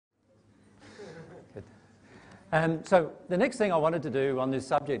So the next thing I wanted to do on this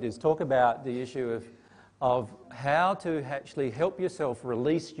subject is talk about the issue of how to actually help yourself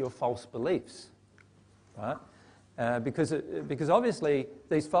release your false beliefs, right? Because obviously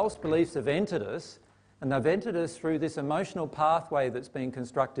these false beliefs have entered us, and they've entered us through this emotional pathway that's been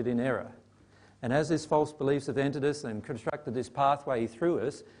constructed in error. And as these false beliefs have entered us and constructed this pathway through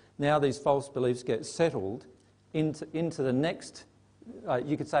us, now these false beliefs get settled into the next,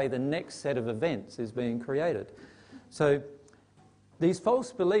 you could say the next set of events is being created. So these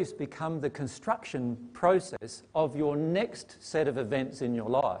false beliefs become the construction process of your next set of events in your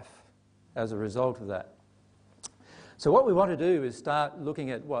life as a result of that. So what we want to do is start looking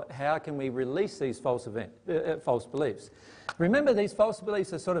at how can we release these false beliefs. Remember, these false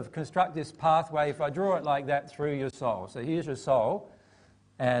beliefs are sort of construct this pathway, if I draw it like that, through your soul. So here's your soul,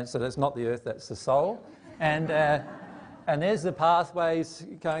 and so that's not the earth, that's the soul. And there's the pathways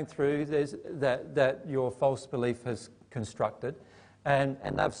going through that your false belief has constructed, and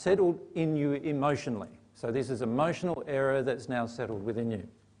they've settled in you emotionally. So this is emotional error that's now settled within you.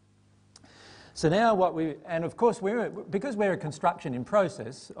 So now and of course because we're a construction in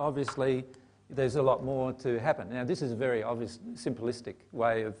process, obviously there's a lot more to happen. Now this is a very obvious, simplistic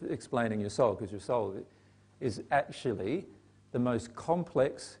way of explaining your soul, because your soul is actually the most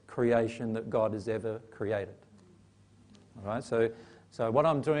complex creation that God has ever created. All right, so what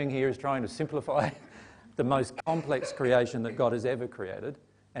I'm doing here is trying to simplify the most complex creation that God has ever created.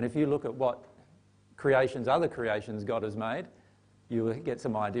 And if you look at what other creations God has made, you will get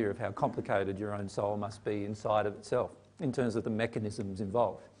some idea of how complicated your own soul must be inside of itself in terms of the mechanisms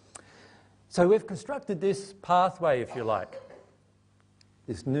involved. So we've constructed this pathway, if you like,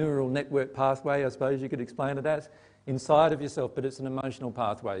 this neural network pathway, I suppose you could explain it as, inside of yourself, but it's an emotional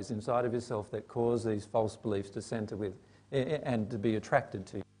pathway. It's inside of yourself that cause these false beliefs to centre with and to be attracted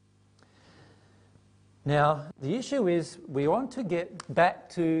to you. Now, the issue is we want to get back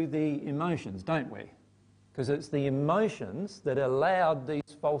to the emotions, don't we? Because it's the emotions that allowed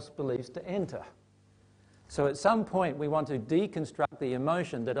these false beliefs to enter. So at some point we want to deconstruct the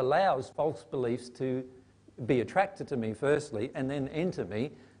emotion that allows false beliefs to be attracted to me firstly and then enter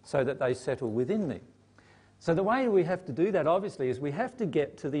me so that they settle within me. So the way we have to do that obviously is we have to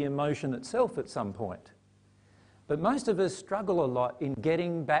get to the emotion itself at some point. But most of us struggle a lot in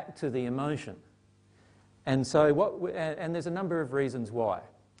getting back to the emotion. And so and there's a number of reasons why.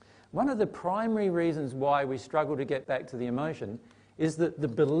 One of the primary reasons why we struggle to get back to the emotion is that the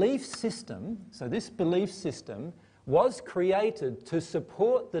belief system, so this belief system, was created to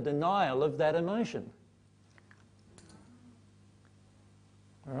support the denial of that emotion.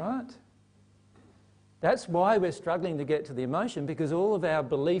 All right? That's why we're struggling to get to the emotion, because all of our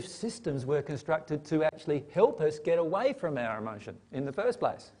belief systems were constructed to actually help us get away from our emotion in the first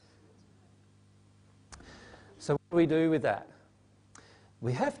place. So what do we do with that?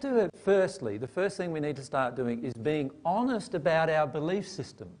 We have to, firstly, the first thing we need to start doing is being honest about our belief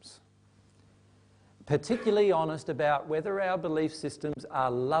systems. Particularly honest about whether our belief systems are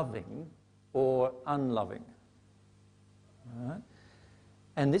loving or unloving. All right?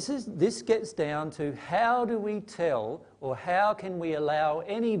 And this gets down to how do we tell, or how can we allow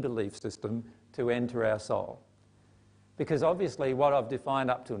any belief system to enter our soul? Because obviously what I've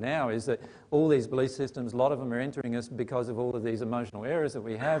defined up till now is that all these belief systems, a lot of them are entering us because of all of these emotional errors that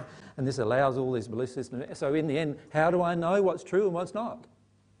we have, and this allows all these belief systems. So in the end, how do I know what's true and what's not?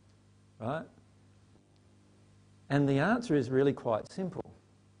 Right? And the answer is really quite simple.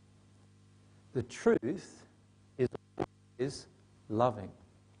 The truth is loving.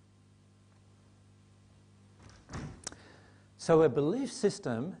 So a belief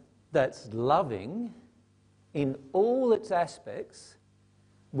system that's loving in all its aspects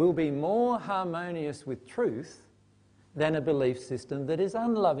will be more harmonious with truth than a belief system that is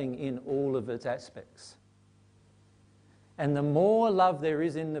unloving in all of its aspects. And the more love there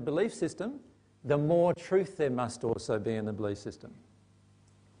is in the belief system, the more truth there must also be in the belief system.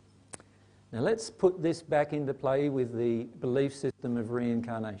 Now let's put this back into play with the belief system of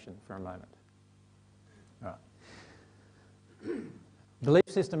reincarnation for a moment. All right. Belief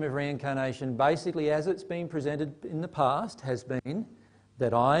system of reincarnation, basically as it's been presented in the past, has been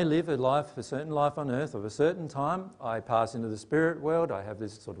that I live a certain life on earth of a certain time, I pass into the spirit world, I have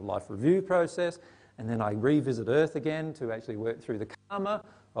this sort of life review process, and then I revisit earth again to actually work through the karma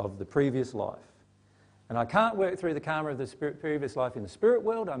of the previous life. And I can't work through the karma of the previous life in the spirit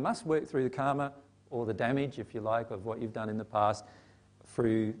world, I must work through the karma, or the damage, if you like, of what you've done in the past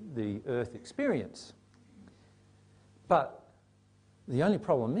through the earth experience. But the only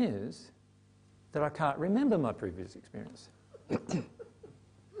problem is that I can't remember my previous experience.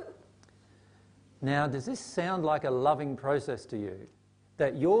 Now, does this sound like a loving process to you?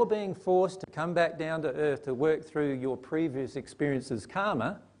 That you're being forced to come back down to earth to work through your previous experience's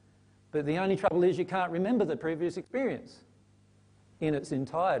karma, but the only trouble is you can't remember the previous experience in its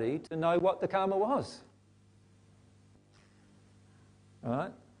entirety to know what the karma was. All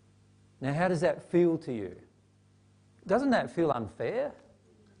right? Now, how does that feel to you? Doesn't that feel unfair?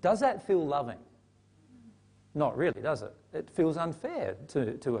 Does that feel loving? Not really, does it? It feels unfair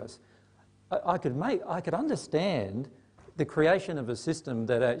to us. I could understand the creation of a system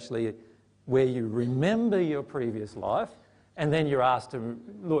that actually, where you remember your previous life and then you're asked to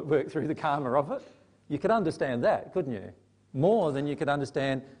work through the karma of it. You could understand that, couldn't you? More than you could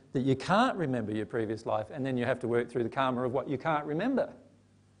understand that you can't remember your previous life and then you have to work through the karma of what you can't remember.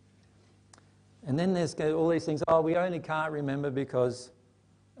 And then there's all these things, oh, we only can't remember because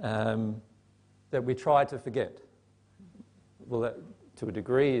that we try to forget. Well, that to a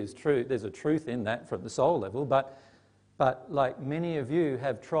degree is true. There's a truth in that from the soul level, but like many of you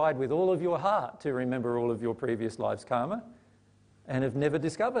have tried with all of your heart to remember all of your previous life's karma and have never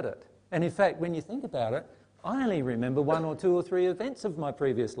discovered it. And in fact, when you think about it, I only remember 1 or 2 or 3 events of my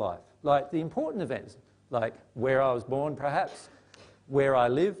previous life, like the important events, like where I was born perhaps, where I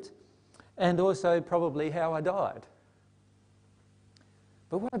lived, and also probably how I died.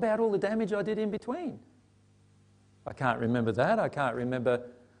 But what about all the damage I did in between? I can't remember that. I can't remember,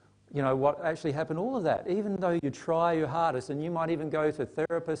 what actually happened, all of that. Even though you try your hardest, and you might even go to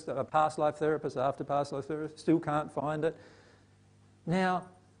therapists, a past life therapist, after past life therapist, still can't find it. Now,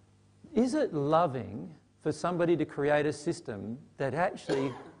 is it loving for somebody to create a system that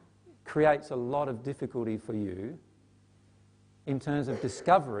actually creates a lot of difficulty for you in terms of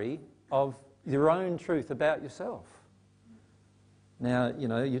discovery of your own truth about yourself? Now,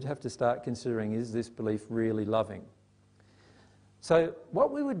 you'd have to start considering, is this belief really loving? So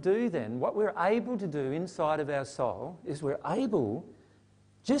what we would do then, what we're able to do inside of our soul, is we're able,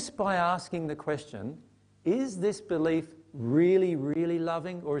 just by asking the question, is this belief really, really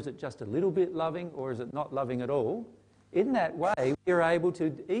loving, or is it just a little bit loving, or is it not loving at all? In that way, we're able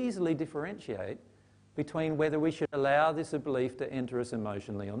to easily differentiate between whether we should allow this belief to enter us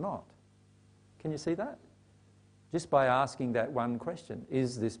emotionally or not. Can you see that? Just by asking that one question,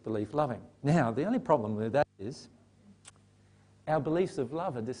 is this belief loving? Now, the only problem with that is our beliefs of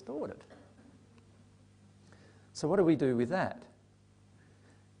love are distorted. So what do we do with that?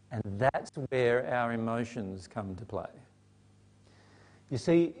 And that's where our emotions come to play. You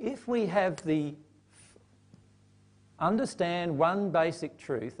see, if we have understand one basic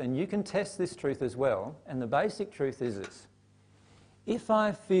truth, and you can test this truth as well, and the basic truth is this: if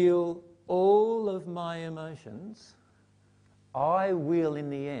I feel all of my emotions, I will in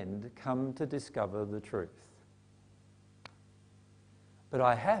the end come to discover the truth. But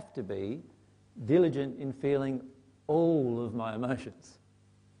I have to be diligent in feeling all of my emotions.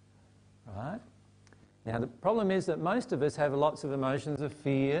 Right? Now the problem is that most of us have lots of emotions of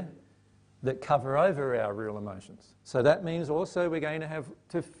fear that cover over our real emotions. So that means also we're going to have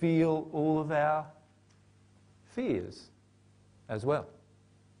to feel all of our fears as well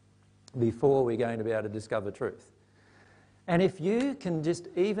before we're going to be able to discover truth. And if you can just,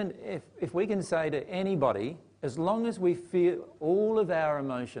 even if we can say to anybody, as long as we feel all of our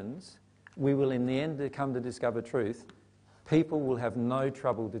emotions, we will in the end come to discover truth, people will have no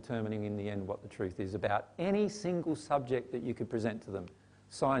trouble determining in the end what the truth is about any single subject that you could present to them.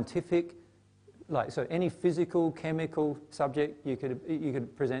 Scientific, so any physical, chemical subject you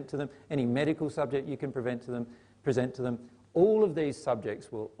could present to them, any medical subject you can present to them, all of these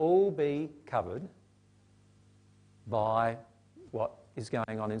subjects will all be covered by what is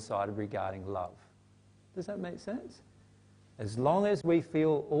going on inside of regarding love. Does that make sense? As long as we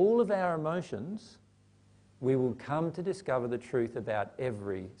feel all of our emotions, we will come to discover the truth about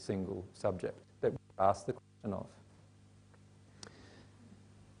every single subject that we ask the question of.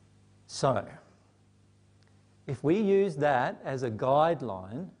 So, if we use that as a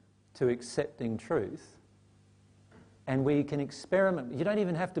guideline to accepting truth, and we can experiment, you don't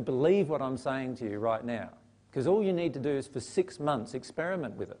even have to believe what I'm saying to you right now, because all you need to do is for 6 months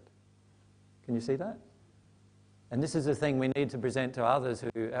experiment with it. Can you see that? And this is a thing we need to present to others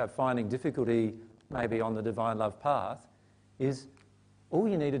who are finding difficulty maybe on the divine love path, is all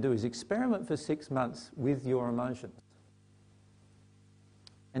you need to do is experiment for 6 months with your emotions.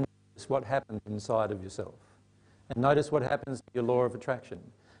 And notice what happens inside of yourself. And notice what happens to your law of attraction.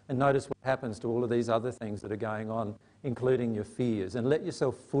 And notice what happens to all of these other things that are going on, including your fears. And let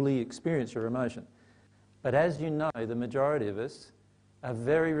yourself fully experience your emotion. But as you know, the majority of us are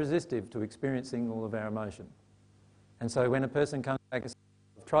very resistive to experiencing all of our emotion. And so when a person comes back and says,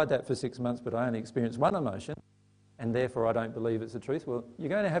 I've tried that for 6 months, but I only experienced one emotion, and therefore I don't believe it's the truth. Well, you're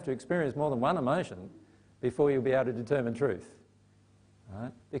going to have to experience more than one emotion before you'll be able to determine truth.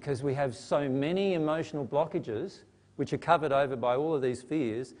 Right? Because we have so many emotional blockages which are covered over by all of these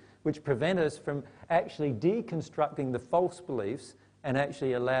fears, which prevent us from actually deconstructing the false beliefs and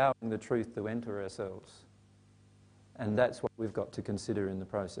actually allowing the truth to enter ourselves. And that's what we've got to consider in the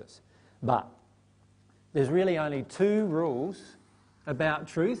process. But there's really only 2 rules about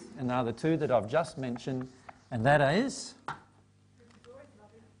truth, and they're the 2 that I've just mentioned, and that is,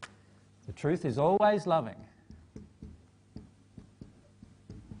 the truth is always loving.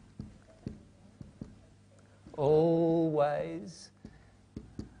 Always.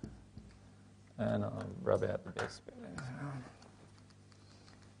 And I'll rub out the best bit.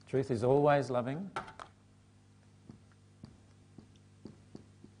 Truth is always loving.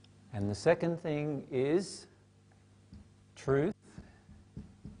 And the second thing is, truth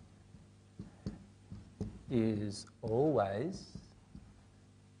is always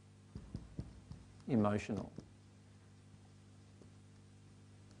emotional.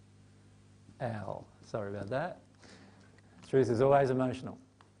 Ow, sorry about that. Truth is always emotional.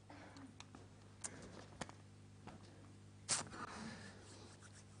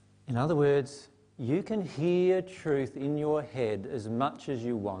 In other words, you can hear truth in your head as much as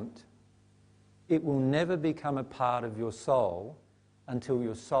you want. It will never become a part of your soul until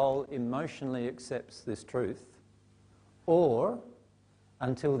your soul emotionally accepts this truth, or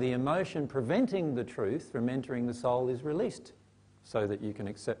until the emotion preventing the truth from entering the soul is released so that you can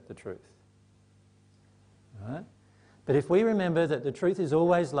accept the truth. Right? But if we remember that the truth is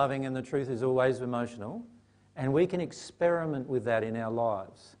always loving and the truth is always emotional, and we can experiment with that in our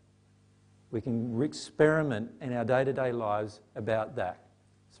lives, we can experiment in our day-to-day lives about that.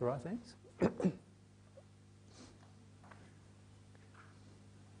 Is that right, thanks?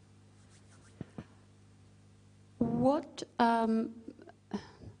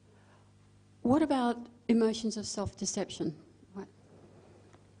 What about emotions of self-deception? Right.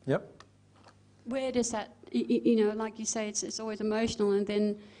 Yep. Where does that, you know, like you say, it's always emotional, and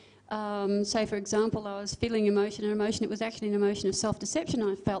then, say for example, I was feeling an emotion, it was actually an emotion of self-deception.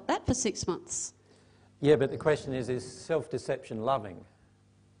 I felt that for 6 months. Yeah, but the question is self-deception loving?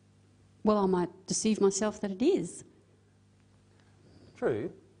 Well, I might deceive myself that it is.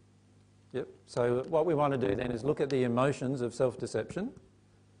 True. Yep. So what we want to do then is look at the emotions of self-deception.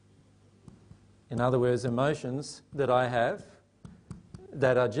 In other words, emotions that I have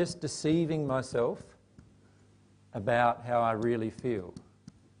that are just deceiving myself about how I really feel.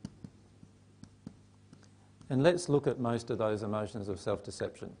 And let's look at most of those emotions of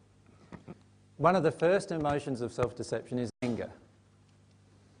self-deception. One of the first emotions of self-deception is anger.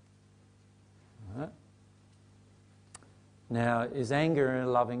 Right. Now, is anger a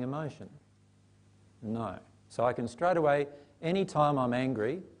loving emotion? No. So I can straight away, any time I'm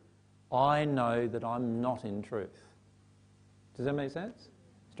angry, I know that I'm not in truth. Does that make sense?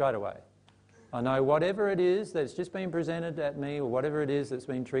 Straight away. I know whatever it is that's just been presented at me, or whatever it is that's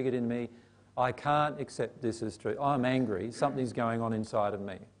been triggered in me, I can't accept this as true. I'm angry, something's going on inside of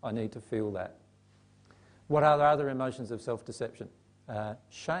me. I need to feel that. What are the other emotions of self-deception?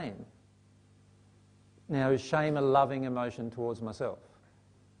 Shame. Now, is shame a loving emotion towards myself?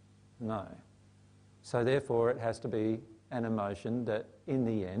 No. So therefore it has to be an emotion that in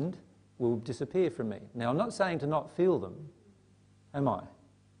the end will disappear from me. Now, I'm not saying to not feel them, am I?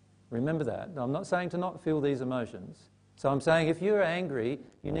 Remember that. I'm not saying to not feel these emotions. So I'm saying if you're angry,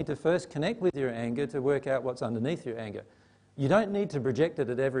 you need to first connect with your anger to work out what's underneath your anger. You don't need to project it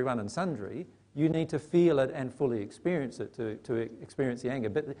at everyone and sundry. You need to feel it and fully experience it to experience the anger.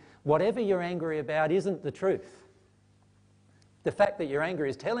 But whatever you're angry about isn't the truth. The fact that you're angry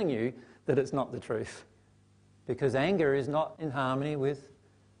is telling you that it's not the truth, because anger is not in harmony with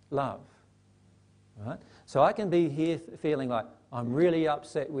love. Right? So I can be here feeling like I'm really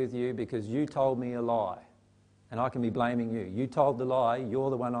upset with you because you told me a lie, and I can be blaming you. You told the lie, you're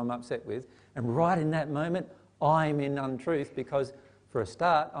the one I'm upset with, and right in that moment I'm in untruth because for a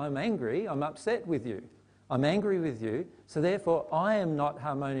start I'm angry, I'm upset with you. I'm angry with you, so therefore I am not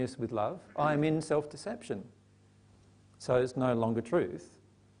harmonious with love. I am in self-deception. So it's no longer truth.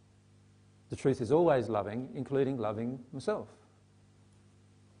 The truth is always loving, including loving myself.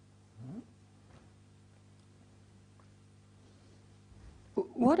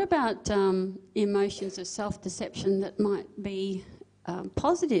 What about emotions of self-deception that might be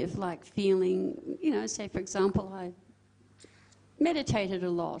positive, like feeling, you know, say for example, I meditated a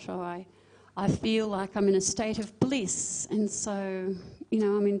lot, or I feel like I'm in a state of bliss, and so, you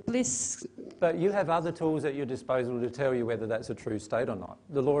know, I'm in bliss. But you have other tools at your disposal to tell you whether that's a true state or not.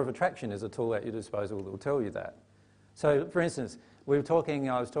 The law of attraction is a tool at your disposal that will tell you that. So, for instance, I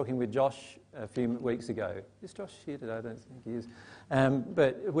was talking with Josh a few weeks ago. Is Josh here today? I don't think he is.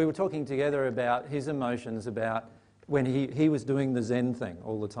 But we were talking together about his emotions, about when he was doing the Zen thing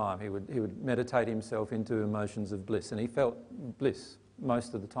all the time. He would meditate himself into emotions of bliss, and he felt bliss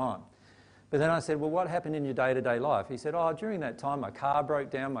most of the time. But then I said, well, what happened in your day-to-day life? He said, oh, during that time my car broke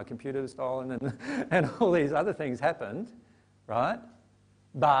down, my computer was stolen, and all these other things happened, right?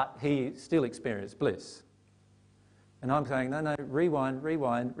 But he still experienced bliss. And I'm saying, no,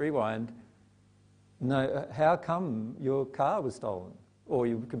 rewind. No, how come your car was stolen or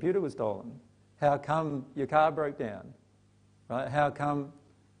your computer was stolen? How come your car broke down? Right? How come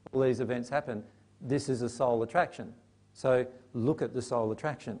all these events happen? This is a soul attraction. So look at the soul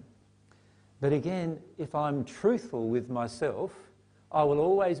attraction. But again, if I'm truthful with myself, I will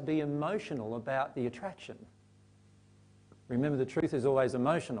always be emotional about the attraction. Remember, the truth is always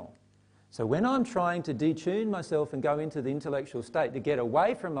emotional. So when I'm trying to detune myself and go into the intellectual state to get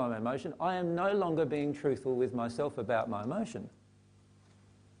away from my emotion, I am no longer being truthful with myself about my emotion.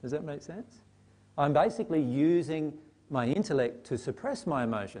 Does that make sense? I'm basically using my intellect to suppress my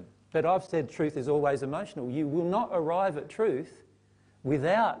emotion. But I've said truth is always emotional. You will not arrive at truth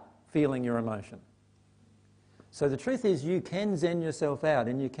without feeling your emotion. So the truth is you can zen yourself out,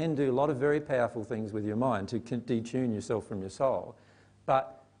 and you can do a lot of very powerful things with your mind to detune yourself from your soul.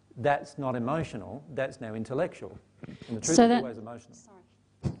 But that's not emotional, that's now intellectual. And the truth is always emotional.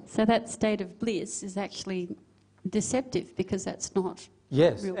 So that state of bliss is actually deceptive, because that's not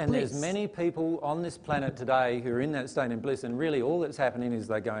Yes, real and bliss. there's many people on this planet today who are in that state of bliss, and really all that's happening is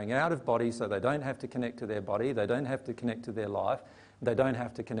they're going out of body, so they don't have to connect to their body, they don't have to connect to their life, they don't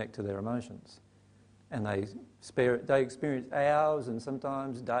have to connect to their emotions. And they experience hours and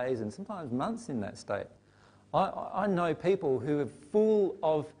sometimes days and sometimes months in that state. I know people who are full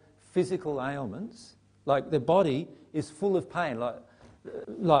of physical ailments, like their body is full of pain,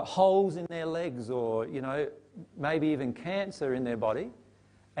 like holes in their legs, or, you know, maybe even cancer in their body,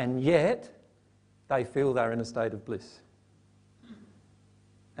 and yet they feel they're in a state of bliss.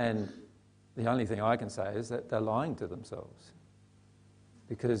 And the only thing I can say is that they're lying to themselves.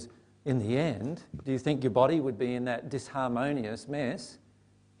 Because in the end, do you think your body would be in that disharmonious mess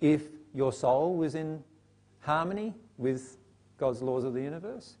if your soul was in harmony with God's laws of the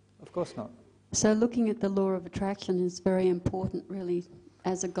universe? Of course not. So looking at the law of attraction is very important, really,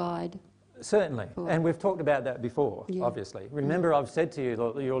 as a guide. Certainly, and we've talked about that before, obviously. Remember, I've said to you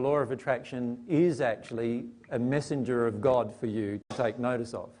that your law of attraction is actually a messenger of God for you to take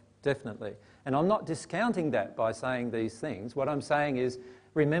notice of, definitely. And I'm not discounting that by saying these things. What I'm saying is,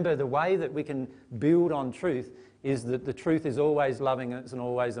 remember, the way that we can build on truth is that the truth is always loving and it's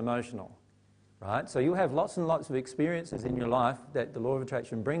always emotional, right? So you have lots and lots of experiences in your life that the law of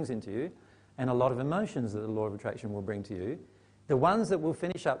attraction brings into you, and a lot of emotions that the law of attraction will bring to you. The ones that will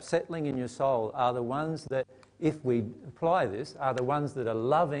finish up settling in your soul are the ones that, if we apply this, are the ones that are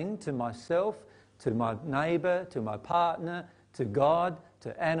loving to myself, to my neighbour, to my partner, to God,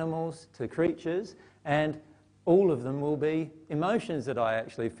 to animals, to creatures, and all of them will be emotions that I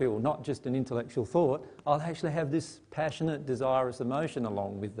actually feel, not just an intellectual thought. I'll actually have this passionate, desirous emotion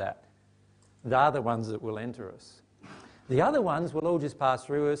along with that. They're the ones that will enter us. The other ones will all just pass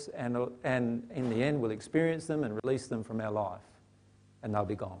through us, and in the end we'll experience them and release them from our life. And they'll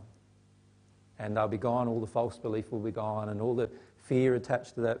be gone. And they'll be gone, all the false belief will be gone, and all the fear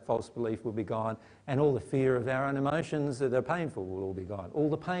attached to that false belief will be gone, and all the fear of our own emotions that are painful will all be gone. All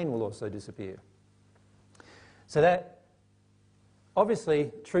the pain will also disappear. So that,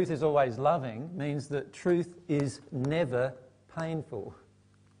 obviously, truth is always loving means that truth is never painful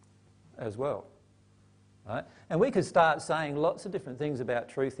as well. Right? And we could start saying lots of different things about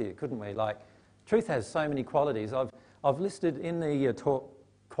truth here, couldn't we? Like, truth has so many qualities. I've listed in the talk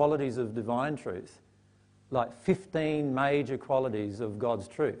qualities of divine truth, like 15 major qualities of God's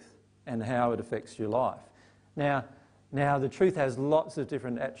truth and how it affects your life. Now the truth has lots of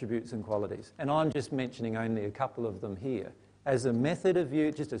different attributes and qualities, and I'm just mentioning only a couple of them here as a method of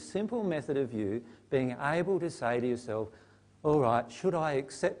you, just a simple method of you being able to say to yourself, all right, should I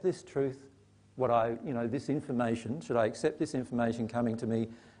accept this truth, this information, should I accept this information coming to me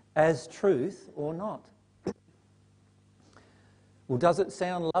as truth or not? Well, does it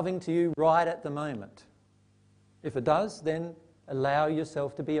sound loving to you right at the moment? If it does, then allow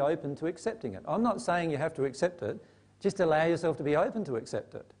yourself to be open to accepting it. I'm not saying you have to accept it, just allow yourself to be open to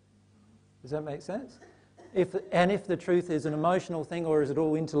accept it. Does that make sense? If the truth is an emotional thing, or is it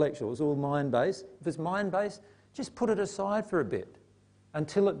all intellectual, it's all mind-based? If it's mind-based, just put it aside for a bit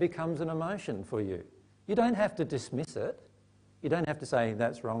until it becomes an emotion for you. You don't have to dismiss it. You don't have to say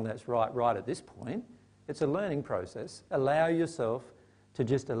that's wrong, that's right at this point. It's a learning process. Allow yourself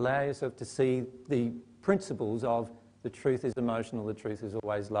to see the principles of the truth is emotional, the truth is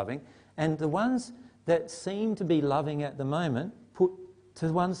always loving. And the ones that seem to be loving at the moment, put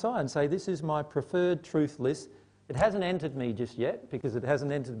to one side and say, this is my preferred truth list. It hasn't entered me just yet because it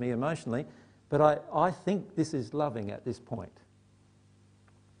hasn't entered me emotionally, but I think this is loving at this point.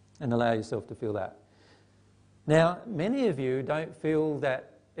 And allow yourself to feel that. Now, many of you don't feel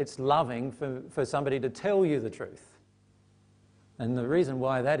that it's loving for somebody to tell you the truth. And the reason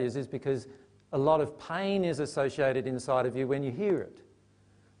why that is because a lot of pain is associated inside of you when you hear it.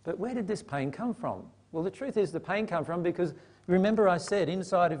 But where did this pain come from? Well, the truth is the pain come from because, remember I said,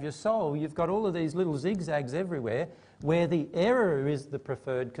 inside of your soul, you've got all of these little zigzags everywhere where the error is the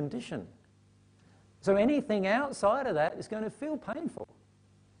preferred condition. So anything outside of that is going to feel painful.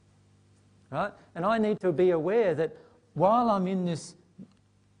 Right? And I need to be aware that while I'm in this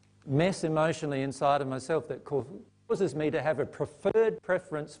mess emotionally inside of myself that causes me to have a preferred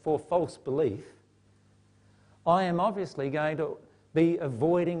preference for false belief, I am obviously going to be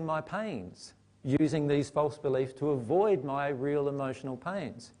avoiding my pains, using these false beliefs to avoid my real emotional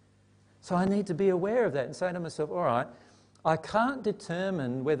pains. So I need to be aware of that and say to myself, all right, I can't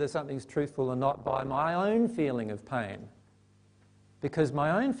determine whether something's truthful or not by my own feeling of pain. Because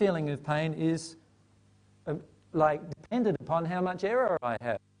my own feeling of pain is dependent upon how much error I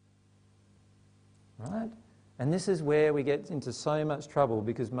have. Right? And this is where we get into so much trouble,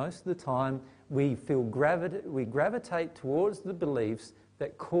 because most of the time we gravitate towards the beliefs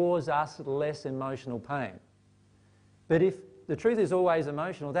that cause us less emotional pain. But if the truth is always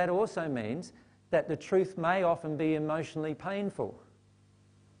emotional, that also means that the truth may often be emotionally painful.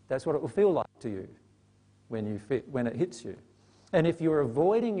 That's what it will feel like to you when it hits you. And if you're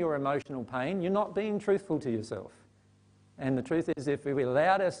avoiding your emotional pain, you're not being truthful to yourself. And the truth is, if we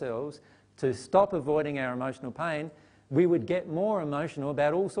allowed ourselves to stop avoiding our emotional pain, we would get more emotional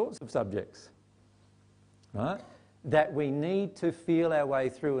about all sorts of subjects, right? That we need to feel our way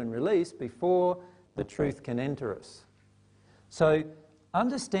through and release before the truth can enter us. So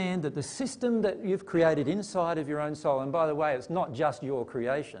understand that the system that you've created inside of your own soul, and by the way, it's not just your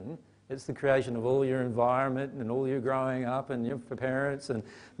creation, it's the creation of all your environment and all your growing up and your parents and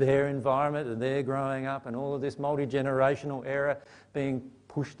their environment and their growing up and all of this multi-generational error being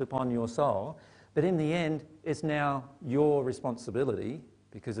pushed upon your soul. But in the end, it's now your responsibility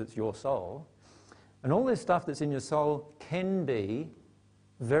because it's your soul. And all this stuff that's in your soul can be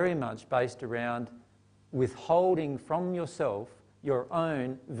very much based around withholding from yourself your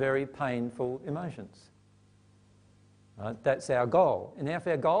own very painful emotions. Right? That's our goal. And if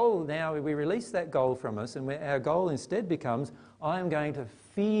our goal now, we release that goal from us, and our goal instead becomes, I'm going to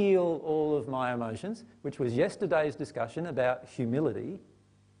feel all of my emotions, which was yesterday's discussion about humility.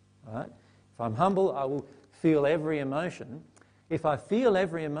 Right? If I'm humble, I will feel every emotion. If I feel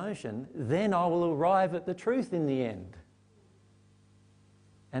every emotion, then I will arrive at the truth in the end.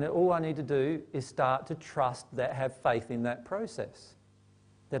 And all I need to do is start to trust that, have faith in that process.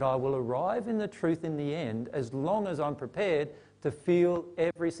 That I will arrive in the truth in the end as long as I'm prepared to feel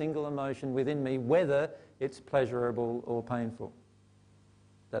every single emotion within me, whether it's pleasurable or painful.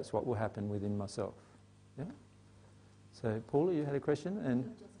 That's what will happen within myself. Yeah? So, Paula, you had a question?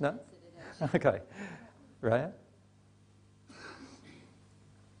 And no? Okay. Raya?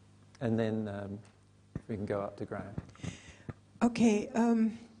 And then we can go up to Graham. Okay.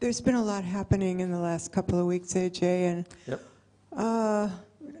 There's been a lot happening in the last couple of weeks, AJ, and yep.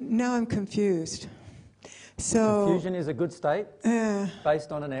 Now I'm confused. So confusion is a good state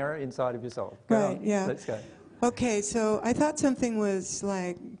based on an error inside of your soul. Go right, on. yeah. Let's go. Okay, so I thought something was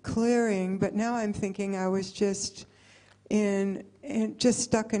like clearing, but now I'm thinking I was just just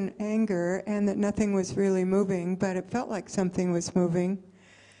stuck in anger and that nothing was really moving, but it felt like something was moving.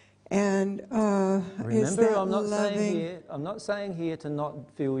 And remember, is that I'm not saying here to not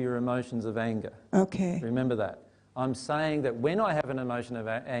feel your emotions of anger. Okay. Remember that. I'm saying that when I have an emotion of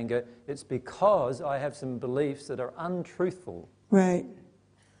anger, it's because I have some beliefs that are untruthful. Right.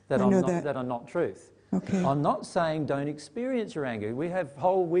 That are not truth. Okay. I'm not saying don't experience your anger. We have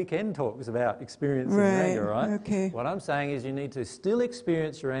whole weekend talks about experiencing anger, right? Okay. What I'm saying is you need to still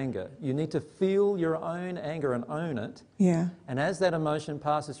experience your anger. You need to feel your own anger and own it. Yeah. And as that emotion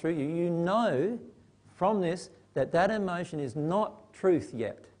passes through you, you know from this that that emotion is not truth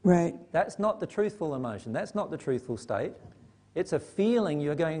yet. Right. That's not the truthful emotion. That's not the truthful state. It's a feeling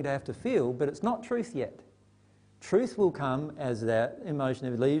you're going to have to feel, but it's not truth yet. truth will come as that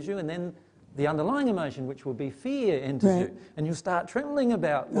emotion leaves you, and then the underlying emotion, which will be fear, enters you. And you'll start trembling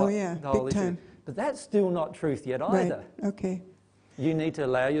about what the whole issue is. But that's still not truth yet either. Okay. You need to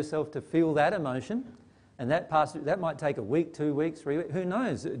allow yourself to feel that emotion, and that might take a week, 2 weeks, 3 weeks, who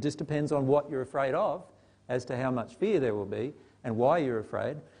knows? It just depends on what you're afraid of as to how much fear there will be and why you're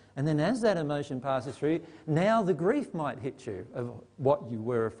afraid. And then as that emotion passes through, now the grief might hit you of what you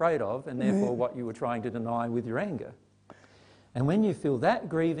were afraid of and therefore what you were trying to deny with your anger. And when you feel that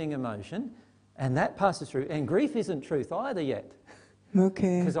grieving emotion and that passes through, and grief isn't truth either yet.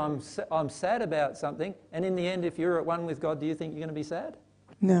 Okay. Because I'm sad about something, and in the end, if you're at one with God, do you think you're going to be sad?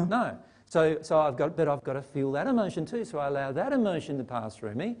 No. No. So I've got to feel that emotion too. So I allow that emotion to pass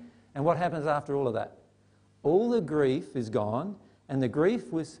through me. And what happens after all of that? All the grief is gone, and the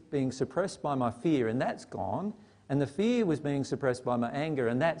grief was being suppressed by my fear, and that's gone. And the fear was being suppressed by my anger,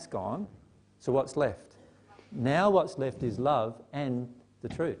 and that's gone. So what's left? Now what's left is love and the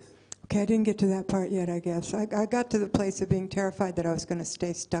truth. Okay, I didn't get to that part yet, I guess. I got to the place of being terrified that I was going to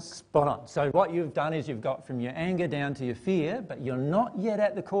stay stuck. Spot on. So what you've done is you've got from your anger down to your fear, but you're not yet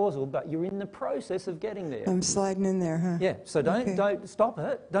at the causal, but you're in the process of getting there. I'm sliding in there, huh? Yeah, so don't stop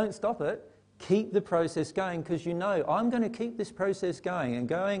it. Don't stop it. Keep the process going, because you know I'm going to keep this process going and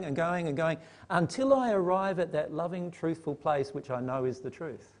going and going and going until I arrive at that loving, truthful place which I know is the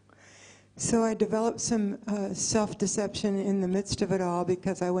truth. So I developed some self-deception in the midst of it all,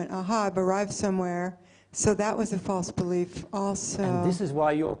 because I went, aha, I've arrived somewhere. So that was a false belief also. And this is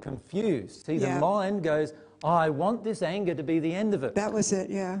why you're confused. See, the mind goes, I want this anger to be the end of it. That was it,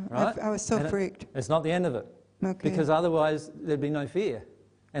 yeah. Right? I was so freaked. It's not the end of it. Okay. Because otherwise there'd be no fear.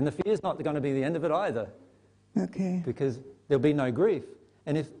 And the fear's not going to be the end of it either. Okay. Because there'll be no grief.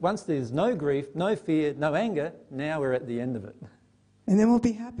 And if once there's no grief, no fear, no anger, now we're at the end of it. And then we'll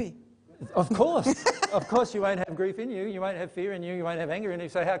be happy. Of course. Of course you won't have grief in you, you won't have fear in you, you won't have anger in you,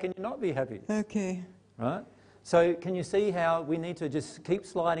 so how can you not be happy? Okay. Right? So can you see how we need to just keep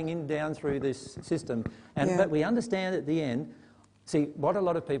sliding in down through this system? But we understand at the end, see, what a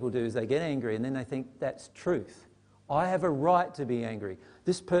lot of people do is they get angry and then they think that's truth. I have a right to be angry.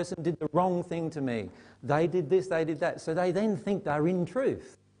 This person did the wrong thing to me. They did this, they did that. So they then think they're in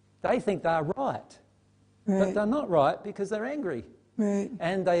truth. They think they're right. But they're not right because they're angry. Right.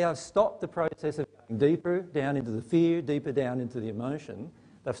 And they have stopped the process of going deeper down into the fear, deeper down into the emotion.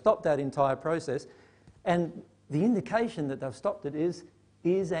 They've stopped that entire process. And the indication that they've stopped it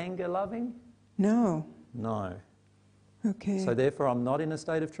is anger loving? No. No. Okay. So therefore I'm not in a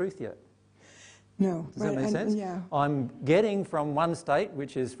state of truth yet. No. Does that make sense? Yeah. I'm getting from one state,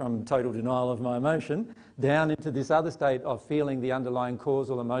 which is from total denial of my emotion, down into this other state of feeling the underlying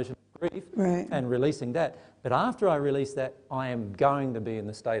causal emotion of grief and releasing that. But after I release that, I am going to be in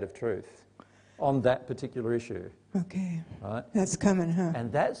the state of truth on that particular issue. Okay. Right? That's coming, huh?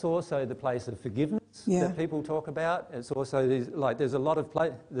 And that's also the place of forgiveness that people talk about. It's also there's a lot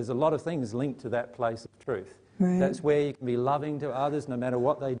of things linked to that place of truth. Right. That's where you can be loving to others no matter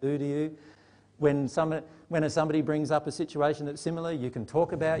what they do to you. When somebody brings up a situation that's similar, you can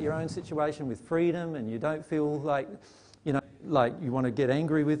talk about your own situation with freedom, and you don't feel like you want to get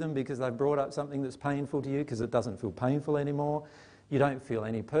angry with them because they've brought up something that's painful to you, because it doesn't feel painful anymore. You don't feel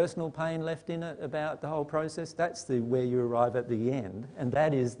any personal pain left in it about the whole process. That's where you arrive at the end, and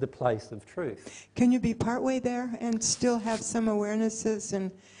that is the place of truth. Can you be partway there and still have some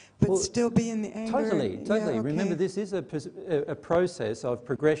awarenesses but still be in the anger? Totally. Yeah, okay. Remember, this is a process of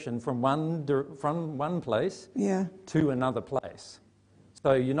progression from one place to another place.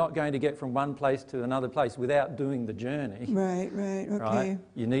 So you're not going to get from one place to another place without doing the journey. Right, okay. Right?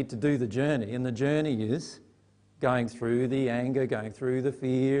 You need to do the journey, and the journey is going through the anger, going through the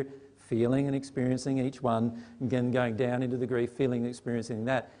fear, feeling and experiencing each one, and then going down into the grief, feeling and experiencing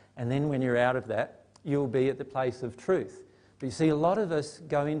that. And then when you're out of that, you'll be at the place of truth. But you see, a lot of us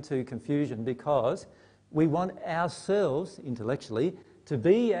go into confusion because we want ourselves, intellectually, to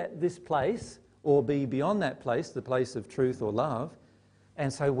be at this place or be beyond that place, the place of truth or love.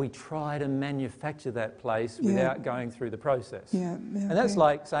 And so we try to manufacture that place without going through the process. And that's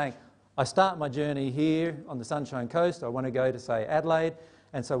like saying, I start my journey here on the Sunshine Coast. I want to go to, say, Adelaide.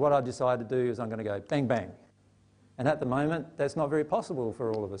 And so what I decide to do is I'm going to go bang, bang. And at the moment, that's not very possible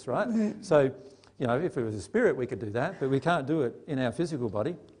for all of us, right? So, if it was a spirit, we could do that, but we can't do it in our physical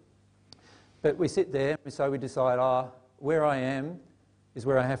body. But we sit there, so we decide, where I am is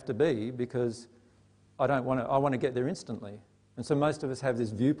where I have to be, because I want to get there instantly. And so most of us have this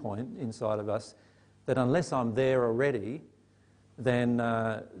viewpoint inside of us that unless I'm there already, then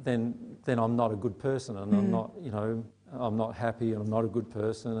I'm not a good person, and I'm not happy, and I'm not a good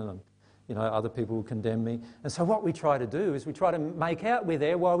person, and other people will condemn me. And so what we try to do is we try to make out we're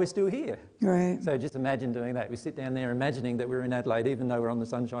there while we're still here. Right. So just imagine doing that. We sit down there imagining that we're in Adelaide even though we're on the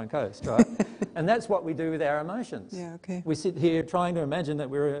Sunshine Coast, right? And that's what we do with our emotions. Yeah, okay. We sit here trying to imagine that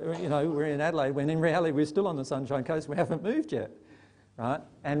we're in Adelaide when in reality we're still on the Sunshine Coast, we haven't moved yet, right?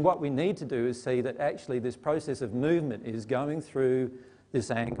 And what we need to do is see that actually this process of movement is going through this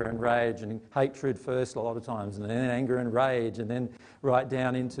anger and rage and hatred first a lot of times, and then anger and rage, and then right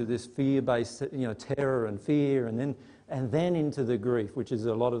down into this fear-based, terror and fear, and then into the grief, which is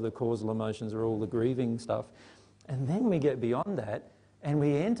a lot of the causal emotions are all the grieving stuff. And then we get beyond that, and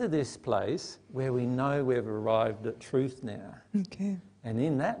we enter this place where we know we've arrived at truth now. Okay. And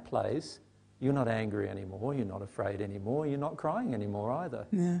in that place, you're not angry anymore, you're not afraid anymore, you're not crying anymore either.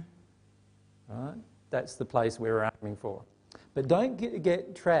 Yeah. Right? That's the place we're aiming for. But don't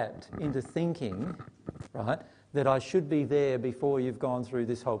get trapped into thinking, right, that I should be there before you've gone through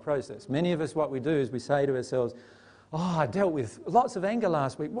this whole process. Many of us, what we do is we say to ourselves, oh, I dealt with lots of anger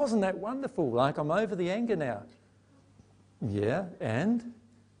last week. Wasn't that wonderful? Like, I'm over the anger now. Yeah, and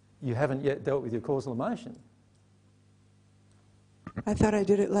you haven't yet dealt with your causal emotion. I thought I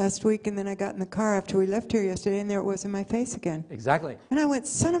did it last week, and then I got in the car after we left here yesterday, and there it was in my face again. Exactly. And I went,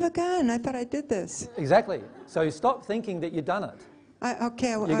 son of a gun, I thought I did this. Exactly. So stop thinking that you've done it.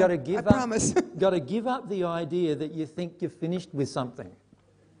 You've got to give I up. promise. Got to give up the idea that you think you're finished with something,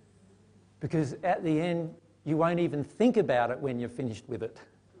 because at the end you won't even think about it when you're finished with it.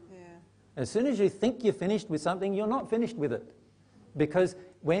 Yeah. As soon as you think you're finished with something, you're not finished with it, because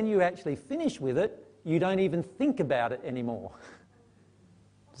when you actually finish with it, you don't even think about it anymore.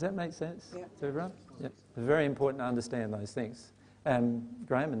 Does that make sense to everyone? Yeah. It's very important to understand those things.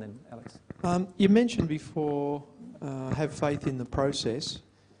 Graham and then Alex. You mentioned before have faith in the process.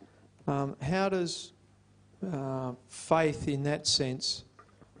 How does faith in that sense,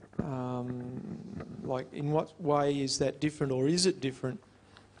 like in what way is that different, or is it different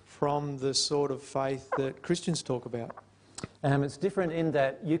from the sort of faith that Christians talk about? It's different in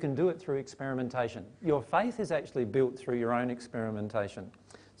that you can do it through experimentation. Your faith is actually built through your own experimentation.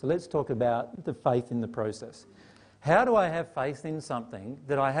 So let's talk about the faith in the process. How do I have faith in something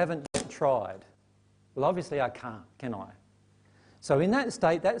that I haven't yet tried? Well, obviously I can't, can I? So in that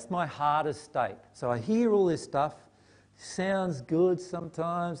state, that's my hardest state. So I hear all this stuff, sounds good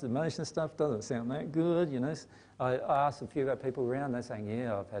sometimes, the emotion stuff doesn't sound that good, I asked a few people around, they're saying,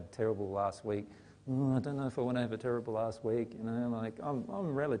 yeah, I've had terrible last week. I don't know if I want to have a terrible last week, I'm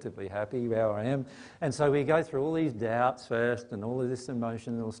relatively happy how I am. And so we go through all these doubts first and all of this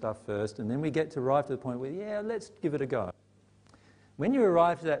emotional stuff first, and then we get to arrive to the point where, yeah, let's give it a go. When you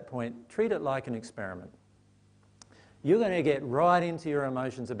arrive to that point, treat it like an experiment. You're going to get right into your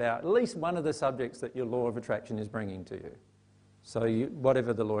emotions about at least one of the subjects that your law of attraction is bringing to you. So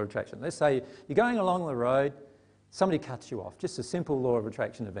whatever the law of attraction. Let's say you're going along the road, somebody cuts you off, just a simple law of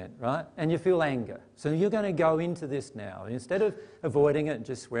attraction event, right? And you feel anger. So you're going to go into this now. Instead of avoiding it and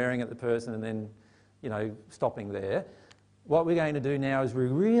just swearing at the person and then, stopping there, what we're going to do now is we're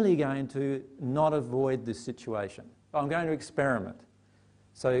really going to not avoid this situation. I'm going to experiment.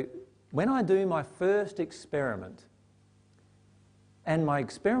 So when I do my first experiment, and my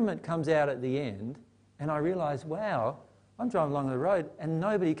experiment comes out at the end, and I realise, wow, I'm driving along the road and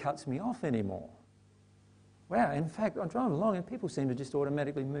nobody cuts me off anymore. Wow, in fact, I'm driving along and people seem to just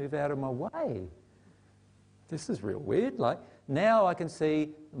automatically move out of my way. This is real weird. Like, now I can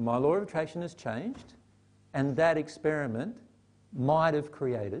see my law of attraction has changed, and that experiment might have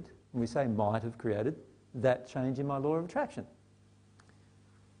created, and we say might have created, that change in my law of attraction.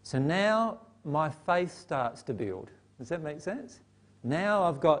 So now my faith starts to build. Does that make sense? Now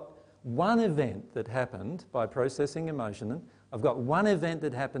I've got one event that happened by processing emotion. I've got one event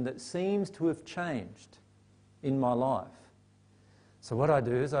that happened that seems to have changed in my life. So what I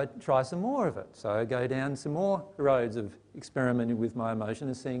do is I try some more of it. So I go down some more roads of experimenting with my emotion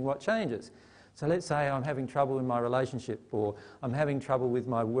and seeing what changes. So let's say I'm having trouble in my relationship, or I'm having trouble with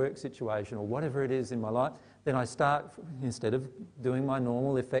my work situation, or whatever it is in my life. Then I start, instead of doing my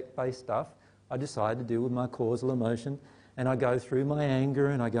normal effect-based stuff, I decide to deal with my causal emotion, and I go through my anger,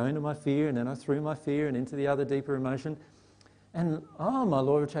 and I go into my fear, and then I through my fear and into the other deeper emotion. And, my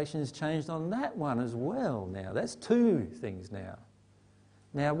law of attraction has changed on that one as well now. That's two things now.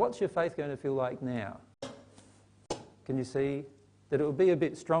 Now, what's your faith going to feel like now? Can you see that it will be a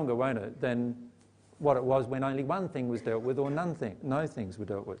bit stronger, won't it, than what it was when only one thing was dealt with or no things were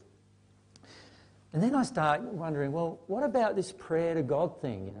dealt with? And then I start wondering, well, what about this prayer to God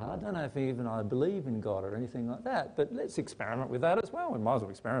thing? I don't know if even I believe in God or anything like that, but let's experiment with that as well. We might as well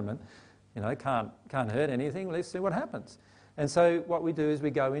experiment. Can't hurt anything. Let's see what happens. And so what we do is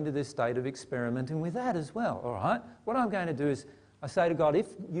we go into this state of experimenting with that as well, all right? What I'm going to do is I say to God, if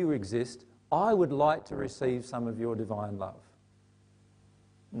you exist, I would like to receive some of your divine love.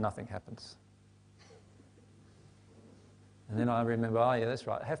 Nothing happens. And then I remember, oh yeah, that's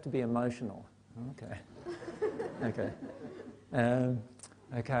right, I have to be emotional. Okay. Okay.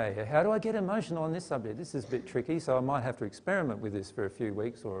 Okay, how do I get emotional on this subject? This is a bit tricky, so I might have to experiment with this for a few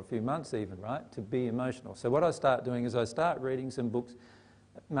weeks or a few months even, right, to be emotional. So what I start doing is I start reading some books,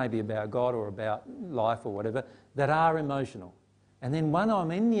 maybe about God or about life or whatever, that are emotional. And then when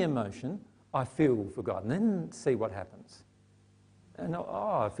I'm in the emotion, I feel for God, and then see what happens. And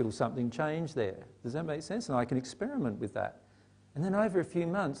I feel something change there. Does that make sense? And I can experiment with that. And then over a few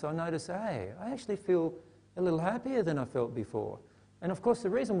months, I notice, hey, I actually feel a little happier than I felt before. And of course, the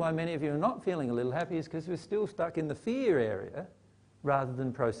reason why many of you are not feeling a little happy is because we're still stuck in the fear area rather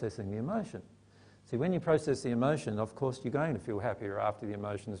than processing the emotion. See, when you process the emotion, of course, you're going to feel happier after the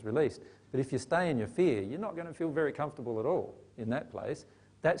emotion is released. But if you stay in your fear, you're not going to feel very comfortable at all in that place.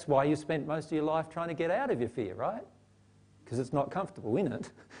 That's why you spent most of your life trying to get out of your fear, right? Because it's not comfortable in it.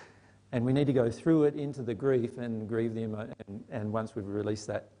 And we need to go through it into the grief and grieve the emotion. And once we've released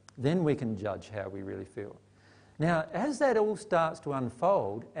that, then we can judge how we really feel. Now, as that all starts to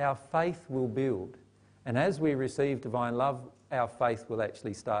unfold, our faith will build. And as we receive divine love, our faith will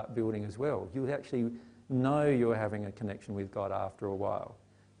actually start building as well. You'll actually know you're having a connection with God after a while.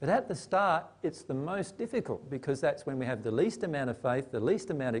 But at the start, it's the most difficult because that's when we have the least amount of faith, the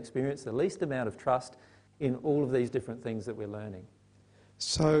least amount of experience, the least amount of trust in all of these different things that we're learning.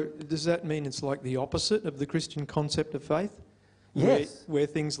 So does that mean it's like the opposite of the Christian concept of faith? Yes. Where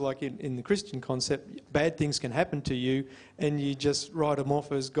things like in the Christian concept, bad things can happen to you and you just write them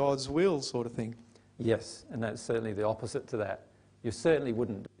off as God's will sort of thing. Yes, and that's certainly the opposite to that. You certainly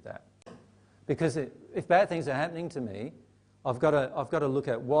wouldn't do that. Because if bad things are happening to me, I've got to look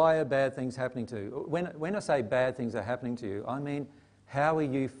at why are bad things happening to you. When I say bad things are happening to you, I mean how are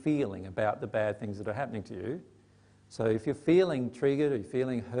you feeling about the bad things that are happening to you? So if you're feeling triggered, or you're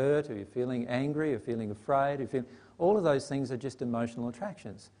feeling hurt, or you're feeling angry, or feeling afraid, all of those things are just emotional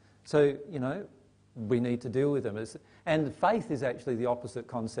attractions. So, we need to deal with them. And faith is actually the opposite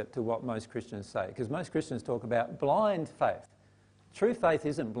concept to what most Christians say, because most Christians talk about blind faith. True faith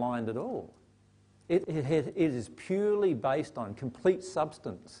isn't blind at all. It is purely based on complete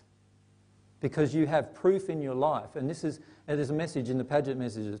substance, because you have proof in your life. And there's a message in the Paget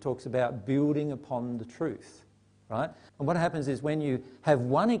message that talks about building upon the truth, right? And what happens is when you have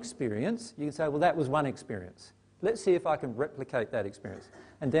one experience, you can say, well, that was one experience. Let's see if I can replicate that experience.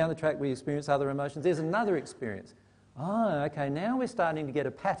 And down the track we experience other emotions. There's another experience. Oh, okay, now we're starting to get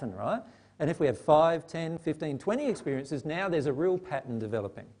a pattern, right? And if we have 5, 10, 15, 20 experiences, now there's a real pattern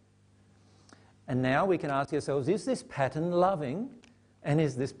developing. And now we can ask ourselves, is this pattern loving and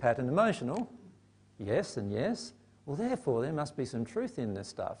is this pattern emotional? Yes and yes. Well, therefore, there must be some truth in this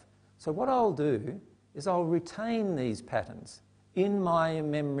stuff. So what I'll do is I'll retain these patterns in my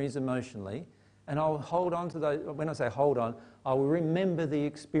memories emotionally, and I'll hold on to those. When I say hold on, I will remember the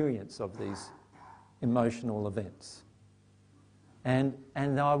experience of these emotional events. And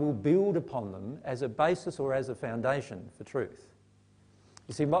I will build upon them as a basis or as a foundation for truth.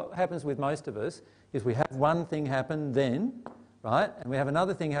 You see, what happens with most of us is we have one thing happen then, right? And we have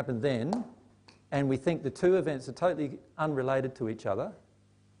another thing happen then, and we think the two events are totally unrelated to each other,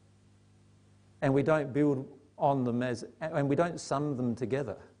 and we don't build on them and we don't sum them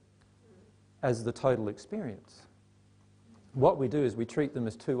together as the total experience. What we do is we treat them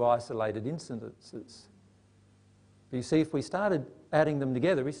as two isolated incidences. But you see, if we started adding them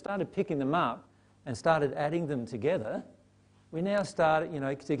together, we started picking them up and started adding them together, we now start,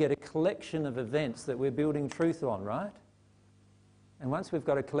 to get a collection of events that we're building truth on, right? And once we've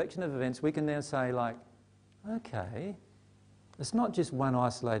got a collection of events, we can now say, okay, it's not just one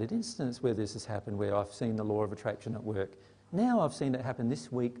isolated instance where this has happened, where I've seen the law of attraction at work. Now I've seen it happen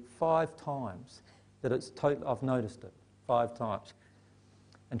this week 5 times, that I've noticed it 5 times.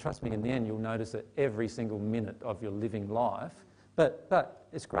 And trust me, in the end, you'll notice it every single minute of your living life. But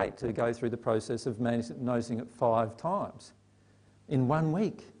it's great to go through the process of noticing it 5 times in 1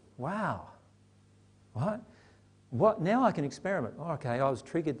 week. Wow. Right? Now I can experiment. Okay, I was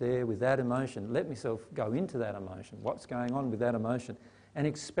triggered there with that emotion. Let myself go into that emotion. What's going on with that emotion? And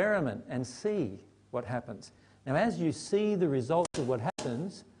experiment and see what happens. Now, as you see the results of what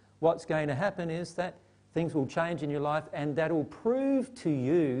happens, what's going to happen is that things will change in your life, and that will prove to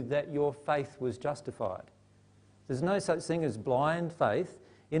you that your faith was justified. There's no such thing as blind faith.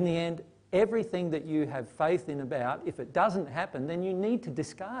 In the end, everything that you have faith in about, if it doesn't happen, then you need to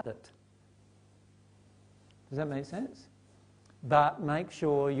discard it. Does that make sense? but make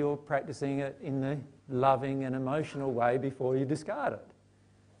sure you're practicing it in the loving and emotional way before you discard it.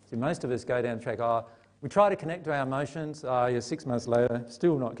 See, most of us go down the track, we try to connect to our emotions, you're 6 months later,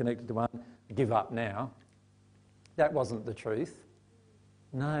 still not connected to one, give up now. That wasn't the truth.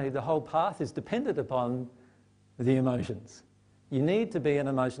 No, the whole path is dependent upon the emotions. You need to be in an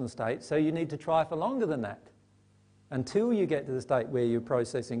emotional state, so you need to try for longer than that, until you get to the state where you're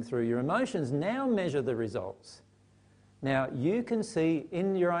processing through your emotions. Now measure the results. Now, you can see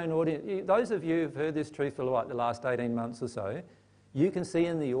in your own audience, those of you who've heard this truth for like the last 18 months or so, you can see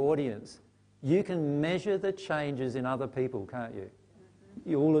in the audience, you can measure the changes in other people, can't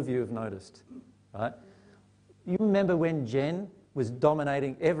you? All of you have noticed, right? You remember when Jen was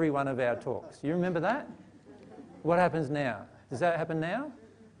dominating every one of our talks? You remember that? What happens now? Does that happen now?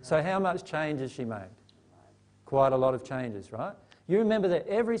 So how much change has she made? Quite a lot of changes, right? You remember that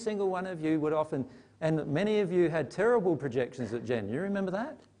every single one of you would often, and many of you had terrible projections at Jen. You remember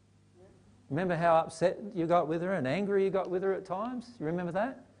that? Remember how upset you got with her and angry you got with her at times? You remember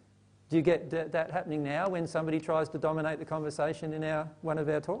that? Do you get that happening now when somebody tries to dominate the conversation in one of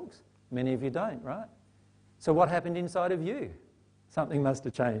our talks? Many of you don't, right? So what happened inside of you? Something must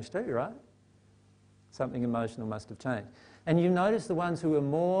have changed too, right? Something emotional must have changed. And you notice the ones who are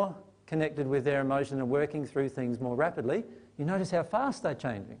more connected with their emotion and working through things more rapidly, you notice how fast they're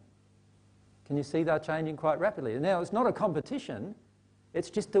changing. Can you see they're changing quite rapidly? Now, it's not a competition. It's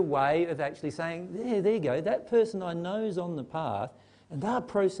just a way of actually saying, there you go, that person I know is on the path and they're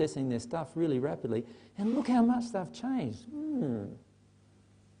processing their stuff really rapidly and look how much they've changed.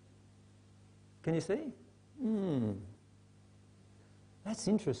 Can you see? That's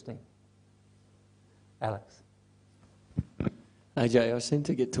interesting. Alex. AJ, I seem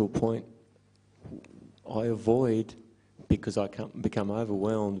to get to a point I avoid because I can't become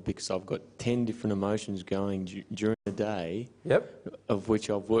overwhelmed because I've got 10 different emotions going during the day, of which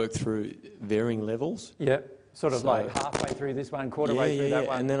I've worked through varying levels. Sort of like halfway through this one, quarter way through that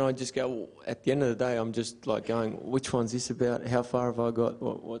one. And then I just go, well, at the end of the day, I'm just like going, which one's this about? How far have I got?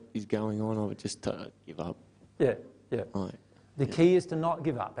 What is going on? I would just give up. Right. The key is to not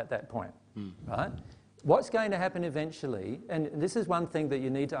give up at that point, right? What's going to happen eventually, and this is one thing that you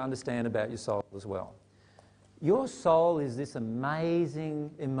need to understand about your soul as well. Your soul is this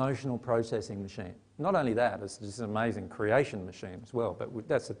amazing emotional processing machine. Not only that, it's this amazing creation machine as well, but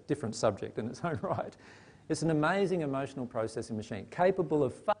that's a different subject in its own right. It's an amazing emotional processing machine, capable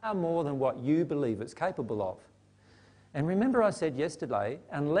of far more than what you believe it's capable of. And remember I said yesterday,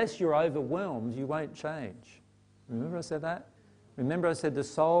 unless you're overwhelmed, you won't change. Remember I said that? Remember I said the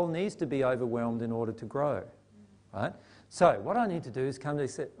soul needs to be overwhelmed in order to grow, right? So what I need to do is come to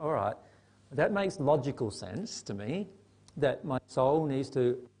say, all right, that makes logical sense to me, that my soul needs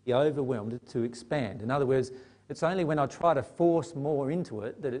to be overwhelmed to expand. In other words, it's only when I try to force more into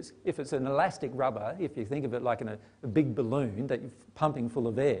it that if it's an elastic rubber, if you think of it like a big balloon that you're pumping full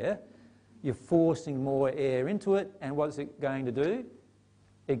of air, you're forcing more air into it, and what's it going to do?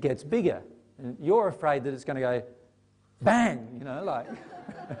 It gets bigger. And you're afraid that it's going to go bang, like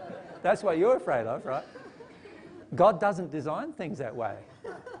that's what you're afraid of, right? God doesn't design things that way.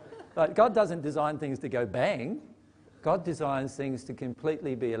 Like, God doesn't design things to go bang. God designs things to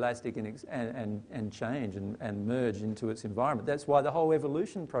completely be elastic and change and merge into its environment. That's why the whole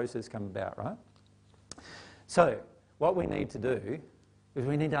evolution process comes about, right? So what we need to do is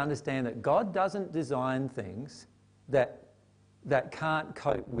we need to understand that God doesn't design things that can't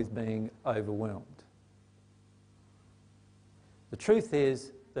cope with being overwhelmed. The truth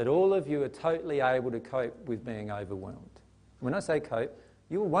is that all of you are totally able to cope with being overwhelmed. When I say cope,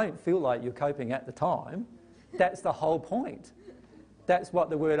 you won't feel like you're coping at the time. That's the whole point. That's what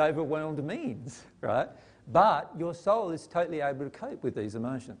the word overwhelmed means, right? But your soul is totally able to cope with these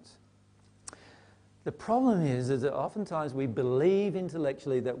emotions. The problem is that oftentimes we believe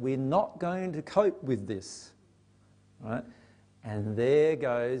intellectually that we're not going to cope with this, right? And there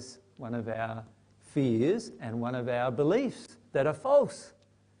goes one of our fears and one of our beliefs that are false,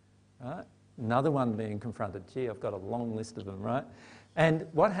 right? Another one being confronted. Gee, I've got a long list of them, right? And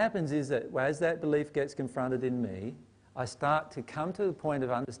what happens is that as that belief gets confronted in me, I start to come to the point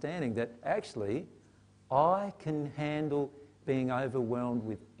of understanding that actually I can handle being overwhelmed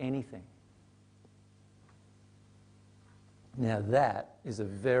with anything. Now that is a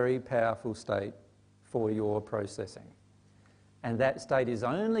very powerful state for your processing. And that state is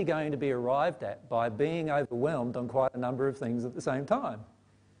only going to be arrived at by being overwhelmed on quite a number of things at the same time,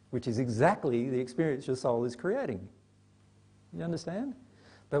 which is exactly the experience your soul is creating. You understand?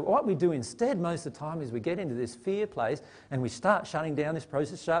 But what we do instead most of the time is we get into this fear place and we start shutting down this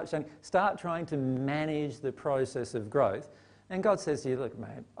process, start trying to manage the process of growth. And God says to you, look,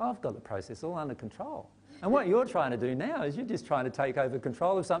 mate, I've got the process all under control. And what you're trying to do now is you're just trying to take over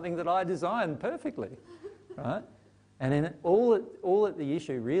control of something that I designed perfectly, right? And then all that the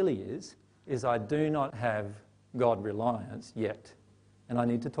issue really is I do not have God reliance yet. And I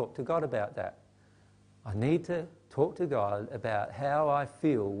need to talk to God about that. I need to talk to God about how I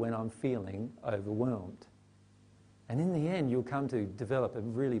feel when I'm feeling overwhelmed. And in the end, you'll come to develop a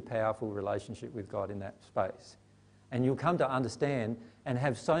really powerful relationship with God in that space. And you'll come to understand and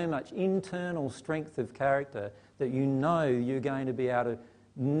have so much internal strength of character that you know you're going to be able to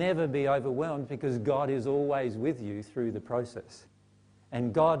never be overwhelmed because God is always with you through the process.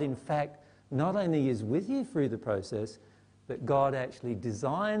 And God, in fact, not only is with you through the process, but God actually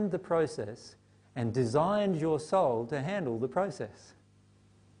designed the process and designed your soul to handle the process.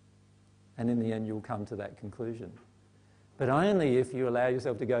 And in the end, you'll come to that conclusion. But only if you allow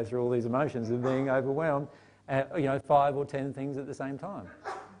yourself to go through all these emotions of being overwhelmed, 5 or 10 things at the same time.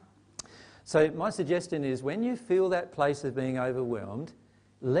 So my suggestion is when you feel that place of being overwhelmed,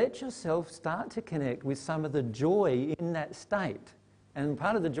 let yourself start to connect with some of the joy in that state. And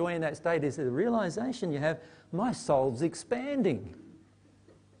part of the joy in that state is the realization you have, my soul's expanding,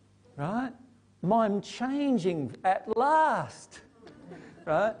 right? I'm changing at last,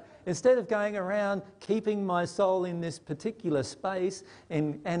 right? Instead of going around keeping my soul in this particular space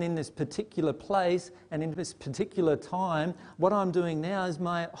and in this particular place and in this particular time, what I'm doing now is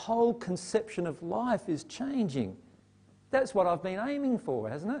my whole conception of life is changing. That's what I've been aiming for,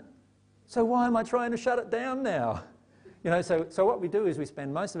 hasn't it? So why am I trying to shut it down now? So what we do is we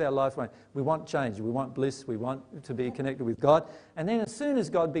spend most of our life going, we want change, we want bliss, we want to be connected with God. And then as soon as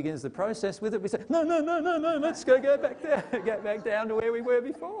God begins the process with it, we say, no, let's go back there, get back down to where we were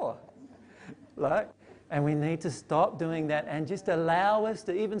before. And we need to stop doing that and just allow us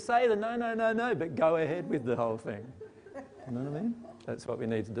to even say the no, but go ahead with the whole thing. You know what I mean? That's what we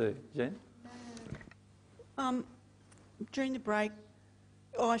need to do. Jen? During the break,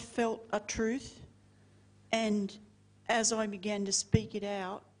 I felt a truth, and as I began to speak it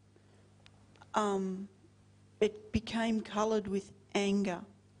out, it became coloured with anger.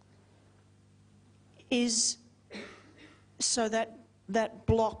 So that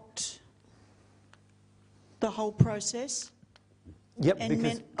blocked the whole process? Yep,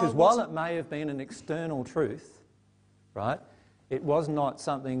 because while it may have been an external truth, right, it was not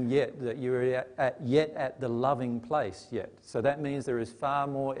something yet that you were at the loving place yet. So that means there is far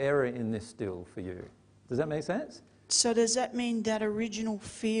more error in this still for you. Does that make sense? So does that mean that original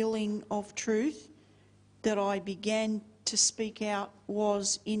feeling of truth that I began to speak out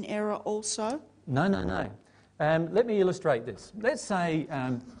was in error also? No. Let me illustrate this. Let's say...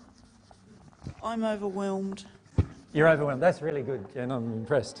 I'm overwhelmed. You're overwhelmed. That's really good, Jen. I'm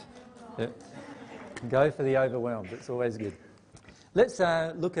impressed. Yeah. Go for the overwhelmed. It's always good. Let's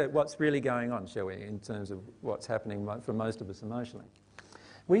look at what's really going on, shall we, in terms of what's happening for most of us emotionally.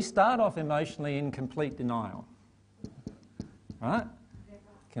 We start off emotionally in complete denial. Right?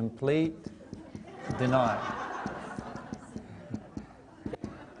 Complete denial.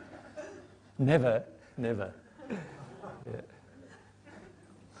 Never. Yeah.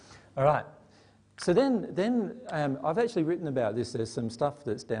 All right. So then I've actually written about this. There's some stuff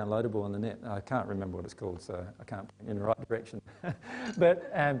that's downloadable on the net. I can't remember what it's called, so I can't point in the right direction.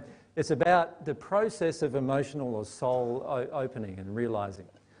 But it's about the process of emotional or soul opening and realising.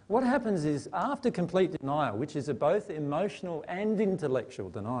 What happens is after complete denial, which is both emotional and intellectual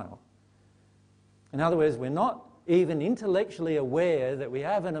denial, in other words, we're not even intellectually aware that we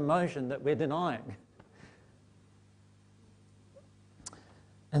have an emotion that we're denying.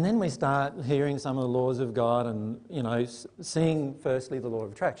 And then we start hearing some of the laws of God and, seeing firstly the law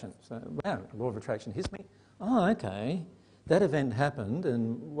of attraction. So, wow, the law of attraction hits me. Oh, okay, that event happened,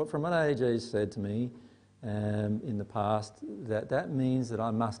 and from what AJ said to me in the past, that means that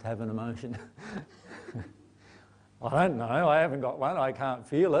I must have an emotion. I don't know, I haven't got one, I can't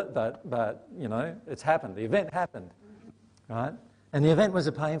feel it, but it's happened. The event happened, right? And the event was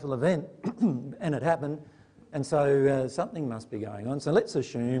a painful event, and it happened. And so something must be going on. So let's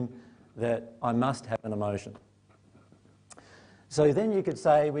assume that I must have an emotion. So then you could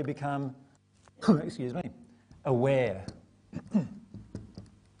say we become, aware.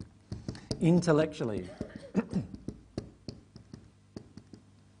 Intellectually.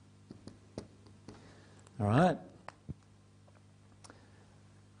 All right.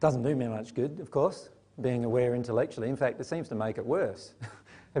 Doesn't do me much good, of course, being aware intellectually. In fact, it seems to make it worse.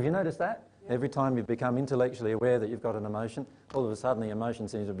 Have you noticed that? Every time you become intellectually aware that you've got an emotion, all of a sudden the emotion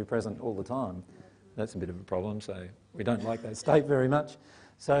seems to be present all the time. That's a bit of a problem, so we don't like that state very much.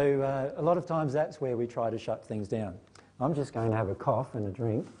 So a lot of times that's where we try to shut things down. I'm just going to have a cough and a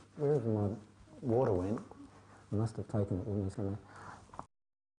drink. Wherever my water went, I must have taken it with me somewhere.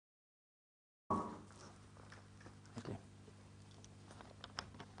 Thank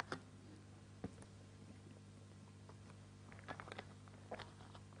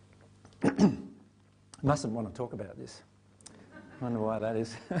you. Mustn't want to talk about this. I wonder why that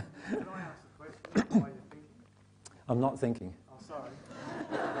is. Can I ask the question? Why you're thinking? I'm not thinking. Oh, sorry.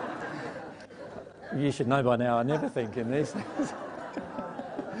 You should know by now I never think in these things.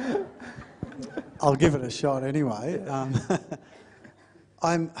 I'll give it a shot anyway.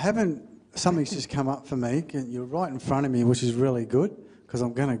 Something's just come up for me. You're right in front of me, which is really good, because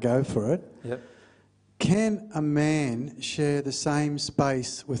I'm going to go for it. Yep. Can a man share the same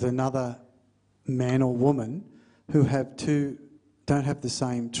space with another man or woman who don't have the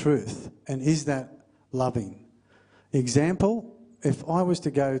same truth? And is that loving? Example, if I was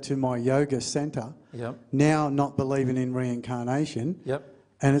to go to my yoga centre, Yep. now not believing in reincarnation, Yep.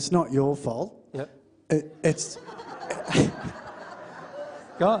 and it's not your fault, Yep. it's...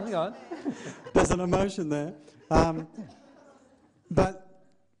 Go on. There's an emotion there. But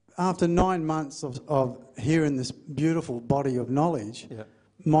after 9 months of hearing this beautiful body of knowledge, Yep.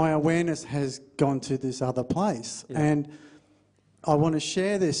 my awareness has gone to this other place. Yep. And I want to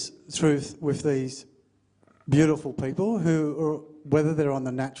share this truth with these beautiful people who, whether they're on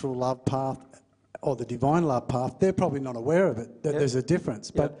the natural love path or the divine love path, they're probably not aware of it, that Yep. there's a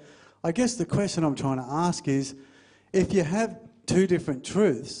difference. Yep. But I guess the question I'm trying to ask is, if you have two different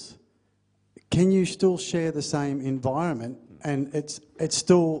truths, can you still share the same environment, and it's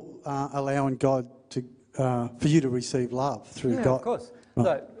still allowing God to for you to receive love through God? Of course. Right.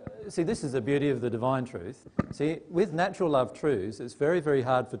 So, see, this is the beauty of the divine truth. See, with natural love truths, it's very, very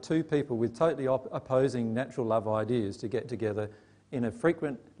hard for two people with totally opposing natural love ideas to get together in a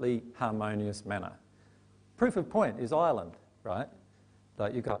frequently harmonious manner. Proof of point is Ireland, right?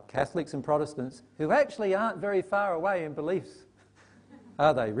 Like, you've got Catholics and Protestants who actually aren't very far away in beliefs.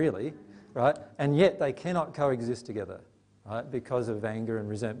 Are they really? Right? And yet they cannot coexist together, right? Because of anger and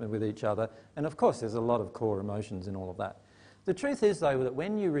resentment with each other. And of course there's a lot of core emotions in all of that. The truth is, though, that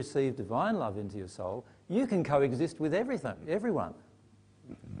when you receive divine love into your soul, you can coexist with everyone,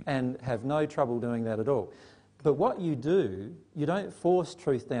 and have no trouble doing that at all. But what you do, you don't force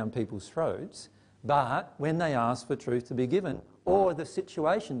truth down people's throats, but when they ask for truth to be given, or the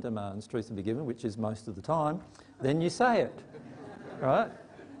situation demands truth to be given, which is most of the time, then you say it, right?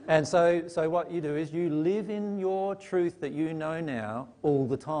 And so what you do is you live in your truth that you know now all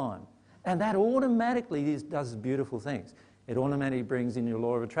the time. And that automatically does beautiful things. It automatically brings in your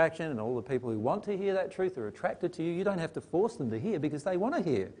law of attraction, and all the people who want to hear that truth are attracted to you. You don't have to force them to hear because they want to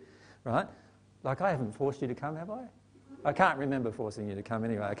hear, right? Like, I haven't forced you to come, have I? I can't remember forcing you to come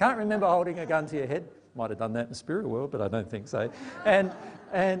anyway. I can't remember holding a gun to your head. Might have done that in the spirit world, but I don't think so.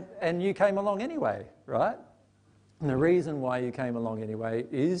 And you came along anyway, right? And the reason why you came along anyway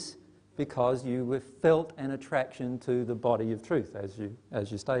is because you felt an attraction to the body of truth,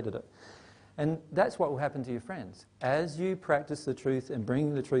 as you stated it. And that's what will happen to your friends. As you practice the truth and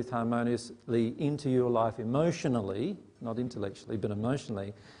bring the truth harmoniously into your life emotionally, not intellectually, but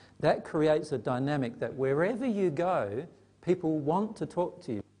emotionally, that creates a dynamic that wherever you go, people want to talk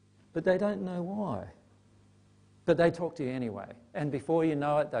to you, but they don't know why. But they talk to you anyway. And before you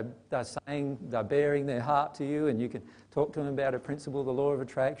know it, they're bearing their heart to you, and you can talk to them about a principle, the law of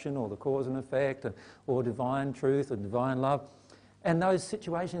attraction, or the cause and effect, or divine truth, or divine love. And those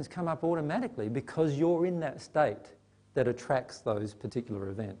situations come up automatically because you're in that state that attracts those particular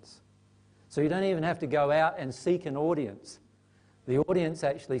events. So you don't even have to go out and seek an audience. The audience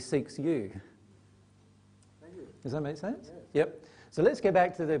actually seeks you. Does that make sense? Yes. Yep. So let's get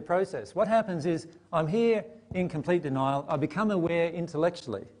back to the process. What happens is, I'm here in complete denial. I become aware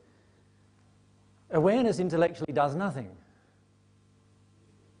intellectually. Awareness intellectually does nothing,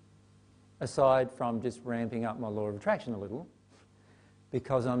 aside from just ramping up my law of attraction a little,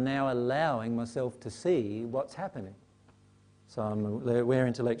 because I'm now allowing myself to see what's happening. So I'm aware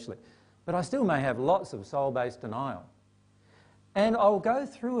intellectually. But I still may have lots of soul-based denial. And I'll go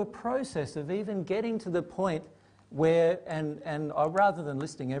through a process of even getting to the point where, and rather than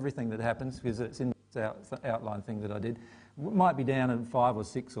listing everything that happens, because it's in this outline thing that I did, might be down at 5 or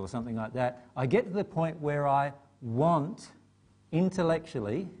 6 or something like that, I get to the point where I want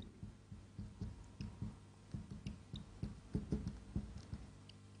intellectually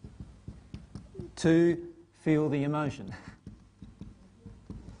to feel the emotion.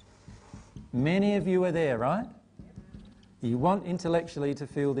 Many of you are there, right? You want intellectually to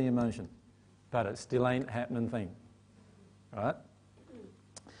feel the emotion, but it still ain't a happening thing, right?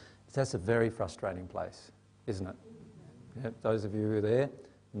 That's a very frustrating place, isn't it? Yep, those of you who are there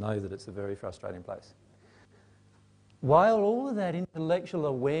know that it's a very frustrating place. While all of that intellectual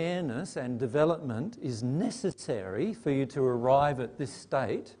awareness and development is necessary for you to arrive at this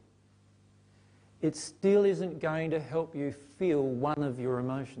state, it still isn't going to help you feel one of your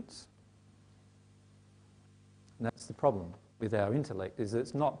emotions. And that's the problem with our intellect, is that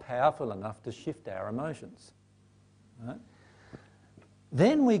it's not powerful enough to shift our emotions. Right?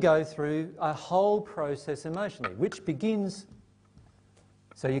 Then we go through a whole process emotionally, which begins,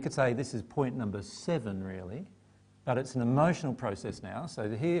 so you could say this is point number 7 really, but it's an emotional process now. So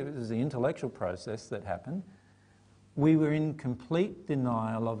here is the intellectual process that happened. We were in complete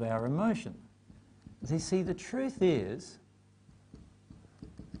denial of our emotion. You see, the truth is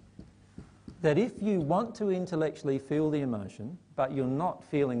that if you want to intellectually feel the emotion, but you're not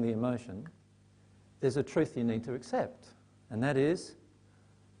feeling the emotion, there's a truth you need to accept, and that is,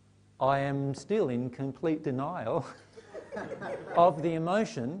 I am still in complete denial of the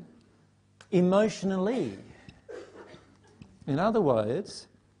emotion emotionally. In other words,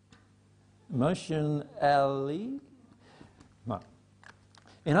 emotionally. No.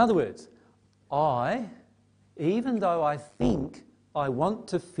 In other words, I, even though I think I want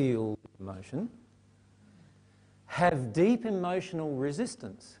to feel emotion, have deep emotional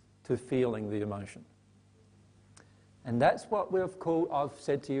resistance to feeling the emotion. And that's what I've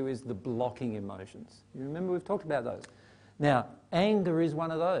said to you is the blocking emotions. You remember we've talked about those. Now, anger is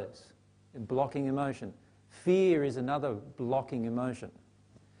one of those, a blocking emotion. Fear is another blocking emotion.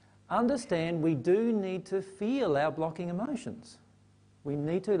 Understand we do need to feel our blocking emotions. We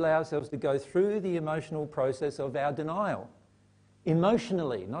need to allow ourselves to go through the emotional process of our denial.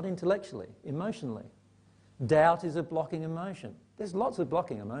 Emotionally, not intellectually, emotionally. Doubt is a blocking emotion. There's lots of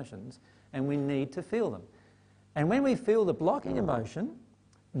blocking emotions, and we need to feel them. And when we feel the blocking emotion,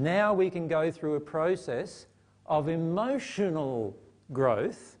 now we can go through a process of emotional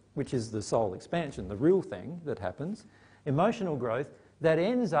growth, which is the soul expansion, the real thing that happens, emotional growth that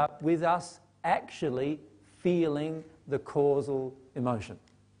ends up with us actually feeling the causal emotion.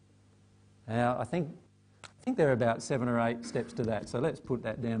 Now, I think there are about 7 or 8 steps to that, so let's put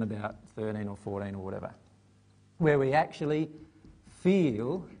that down about 13 or 14 or whatever, where we actually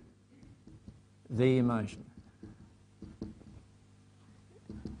feel the emotion.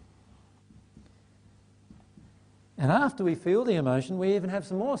 And after we feel the emotion, we even have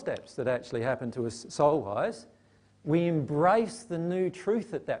some more steps that actually happen to us soul-wise. We embrace the new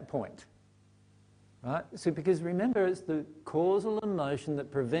truth at that point. Right? So because remember, it's the causal emotion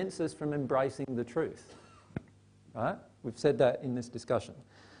that prevents us from embracing the truth. Right? We've said that in this discussion.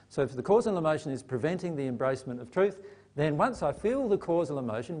 So if the causal emotion is preventing the embracement of truth, then once I feel the causal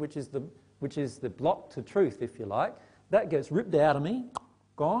emotion, which is the block to truth, if you like, that gets ripped out of me,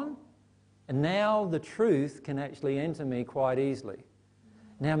 gone, and now the truth can actually enter me quite easily.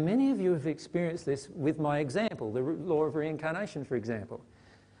 Now, many of you have experienced this with my example, the law of reincarnation, for example.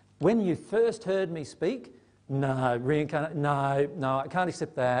 When you first heard me speak, no, I can't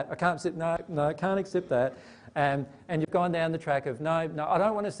accept that. I can't accept, I can't accept that. And you've gone down the track of, no, I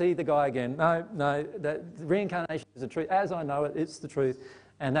don't want to see the guy again. No, that reincarnation is the truth. As I know it, it's the truth,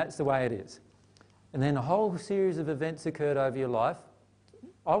 and that's the way it is. And then a whole series of events occurred over your life.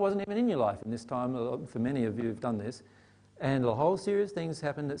 I wasn't even in your life in this time, for many of you who've done this. And a whole series of things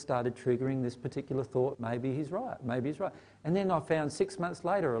happened that started triggering this particular thought, maybe he's right, maybe he's right. And then I found 6 months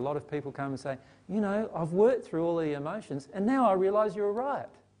later, a lot of people come and say, you know, I've worked through all the emotions and now I realise you're right.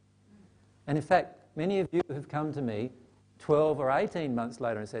 And in fact, many of you have come to me 12 or 18 months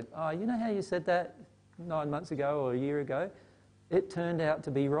later and said, oh, you know how you said that 9 months ago or a year ago? It turned out to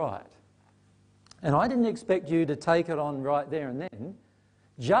be right. And I didn't expect you to take it on right there and then.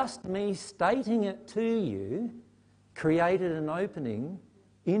 Just me stating it to you created an opening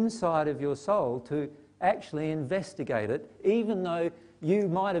inside of your soul to actually investigate it, even though you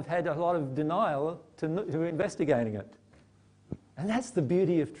might have had a lot of denial to investigating it. And that's the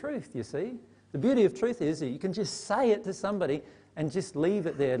beauty of truth, you see. The beauty of truth is that you can just say it to somebody and just leave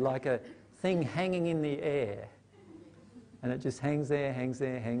it there like a thing hanging in the air. And it just hangs there, hangs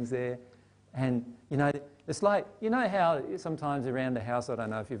there, hangs there. And, you know, it's like, you know how sometimes around the house, I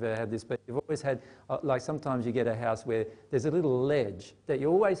don't know if you've ever had this, but you've always had, like sometimes you get a house where there's a little ledge that you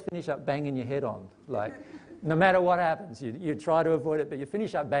always finish up banging your head on. Like, no matter what happens, you try to avoid it, but you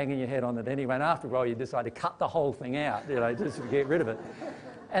finish up banging your head on it anyway, and after a while you decide to cut the whole thing out, you know, just to get rid of it.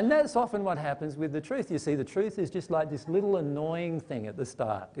 And that's often what happens with the truth. You see, the truth is just like this little annoying thing at the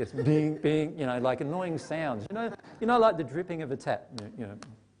start. It's being, you know, like annoying sounds. You know, like the dripping of a tap, you know.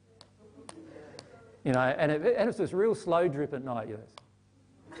 You know, and it's this real slow drip at night, yes.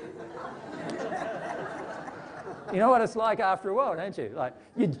 You know what it's like after a while, don't you? Like,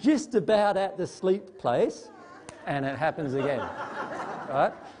 you're just about at the sleep place and it happens again,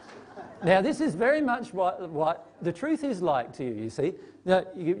 right? Now, this is very much what the truth is like to you, you see. Now,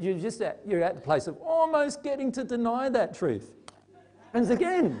 you're at the place of almost getting to deny that truth. Happens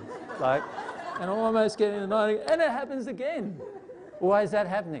again, like, and almost getting to deny it, and it happens again. Why is that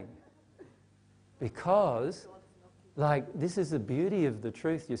happening? Because, like, this is the beauty of the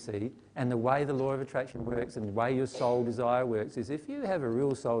truth, you see, and the way the law of attraction works and the way your soul desire works is if you have a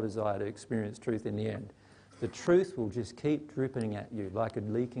real soul desire to experience truth in the end, the truth will just keep dripping at you like a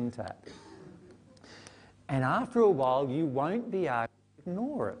leaking tap. And after a while, you won't be able to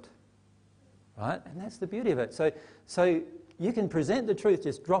ignore it, right? And that's the beauty of it. So you can present the truth,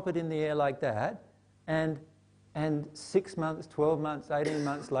 just drop it in the air like that, and 6 months, 12 months, 18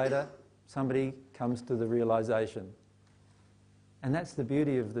 months later, somebody comes to the realization. And that's the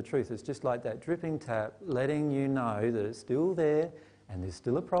beauty of the truth. It's just like that dripping tap, letting you know that it's still there and there's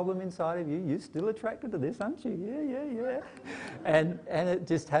still a problem inside of you. You're still attracted to this, aren't you? Yeah. And it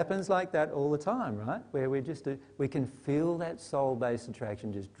just happens like that all the time, right? Where we can feel that soul-based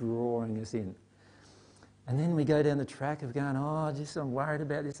attraction just drawing us in. And then we go down the track of going, I'm worried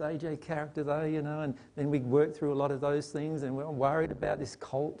about this AJ character though, you know, and then we work through a lot of those things and we're worried about this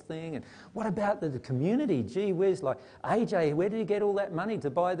cult thing. And what about the community? Gee whiz, like, AJ, where did you get all that money to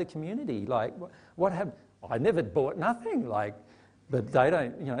buy the community? Like, what happened? I never bought nothing, like, but they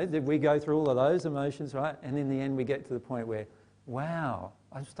don't, you know, we go through all of those emotions, right? And in the end we get to the point where, wow,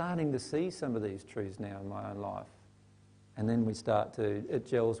 I'm starting to see some of these truths now in my own life. And then it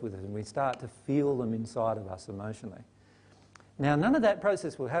gels with us and we start to feel them inside of us emotionally. Now, none of that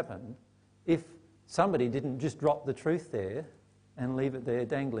process will happen if somebody didn't just drop the truth there and leave it there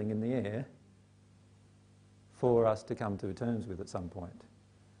dangling in the air for us to come to terms with at some point.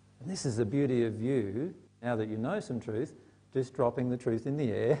 And this is the beauty of you, now that you know some truth, just dropping the truth in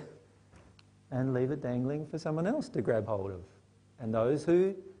the air and leave it dangling for someone else to grab hold of. And those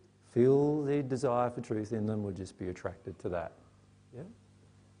who feel the desire for truth in them will just be attracted to that. Yeah?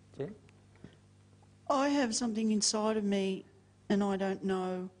 Jen? I have something inside of me and I don't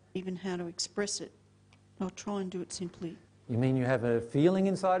know even how to express it. I'll try and do it simply. You mean you have a feeling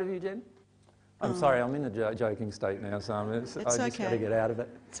inside of you, Jen? I'm sorry, I'm in a joking state now, so I just got to get out of it.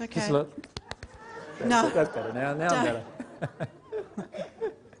 It's okay. Just look. No. That's better now. Now I'm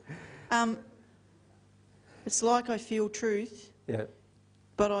better. It's like I feel truth. Yeah.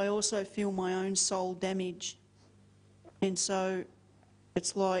 But I also feel my own soul damage. And so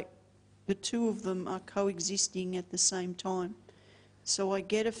it's like the two of them are coexisting at the same time. So I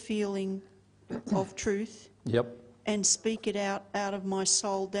get a feeling of truth. Yep. And speak it out of my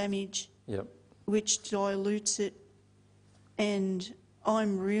soul damage. Yep. Which dilutes it. And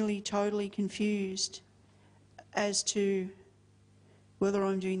I'm really totally confused as to whether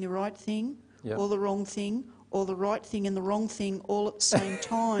I'm doing the right thing or the wrong thing, or the right thing and the wrong thing all at the same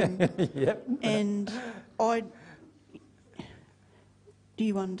time. Yep. And do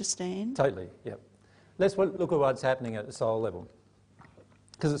you understand? Totally, yep. Let's look at what's happening at the soul level.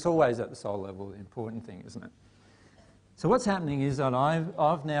 Because it's always at the soul level the important thing, isn't it? So what's happening is that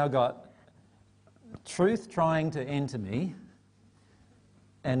I've now got truth trying to enter me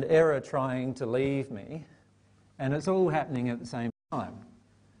and error trying to leave me, and it's all happening at the same time.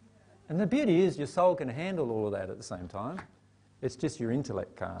 And the beauty is your soul can handle all of that at the same time. It's just your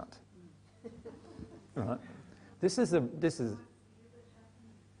intellect can't. Right? This is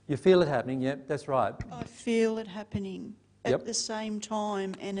you feel it happening, yep, that's right. I feel it happening at the same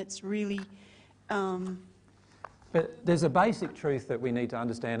time, and it's really... But there's a basic truth that we need to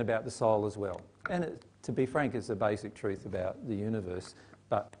understand about the soul as well. And to be frank, it's a basic truth about the universe.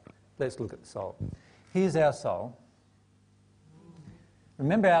 But let's look at the soul. Here's our soul.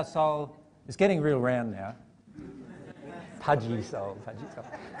 Remember, our soul is getting real round now. Pudgy soul.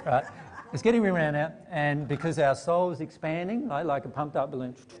 Right? It's getting real round now, and because our soul is expanding, like a pumped up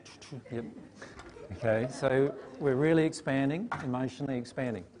balloon. Yep. Okay, so we're really expanding, emotionally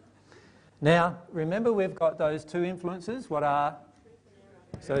expanding. Now, remember we've got those two influences. What are?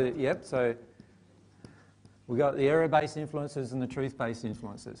 So we've got the error-based influences and the truth-based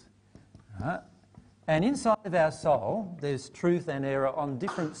influences. Right? And inside of our soul, there's truth and error on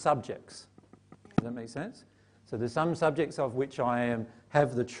different subjects. Does that make sense? So there's some subjects of which I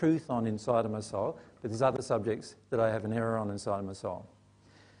have the truth on inside of my soul, but there's other subjects that I have an error on inside of my soul.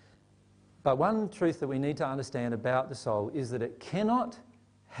 But one truth that we need to understand about the soul is that it cannot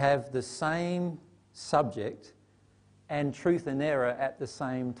have the same subject and truth and error at the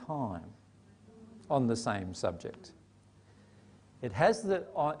same time on the same subject.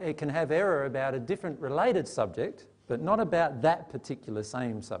 It can have error about a different related subject, but not about that particular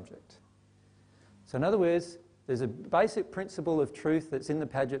same subject. So in other words, there's a basic principle of truth that's in the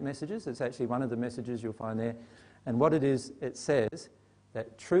Paget messages. It's actually one of the messages you'll find there. And what it is, it says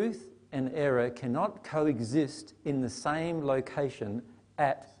that truth and error cannot coexist in the same location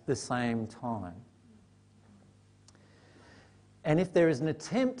at the same time. And if there is an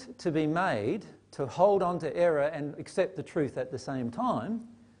attempt to be made to hold on to error and accept the truth at the same time,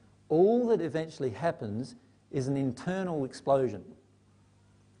 all that eventually happens is an internal explosion,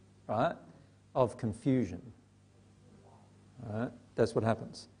 right, of confusion. Right? That's what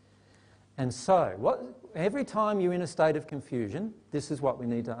happens. And so, every time you're in a state of confusion, this is what we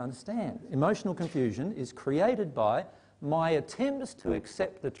need to understand. Emotional confusion is created by my attempts to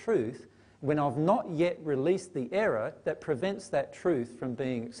accept the truth when I've not yet released the error that prevents that truth from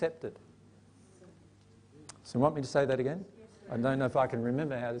being accepted. So you want me to say that again? I don't know if I can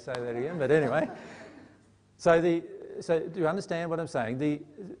remember how to say that again, but anyway. So do you understand what I'm saying?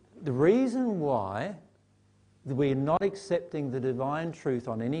 The reason why we're not accepting the divine truth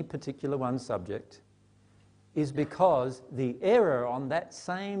on any particular one subject is because the error on that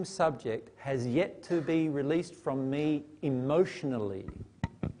same subject has yet to be released from me emotionally.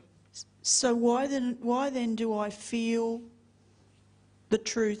 So why then do I feel the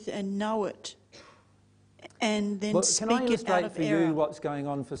truth and know it and then speak it out of error? Can I illustrate for you what's going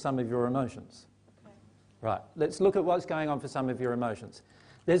on for some of your emotions? Okay. Right, let's look at what's going on for some of your emotions.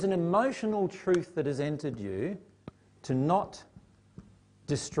 There's an emotional truth that has entered you to not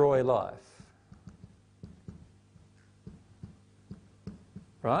destroy life.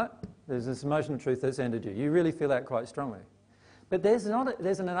 Right? There's this emotional truth that's entered you. You really feel that quite strongly. But there's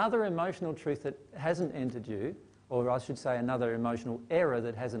another emotional truth that hasn't entered you, or I should say another emotional error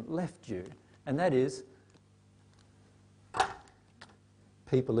that hasn't left you, and that is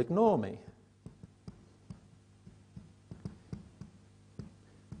people ignore me.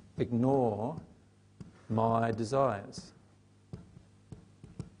 Ignore my desires.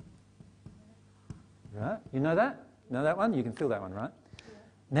 Right? You know that? Know that one? You can feel that one, right?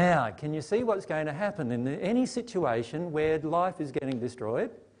 Now, can you see what's going to happen in any situation where life is getting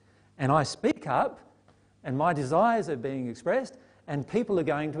destroyed and I speak up and my desires are being expressed and people are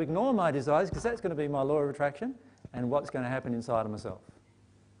going to ignore my desires because that's going to be my law of attraction, and what's going to happen inside of myself?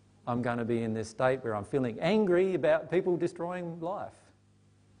 I'm going to be in this state where I'm feeling angry about people destroying life.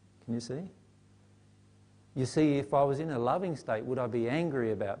 Can you see? You see, if I was in a loving state, would I be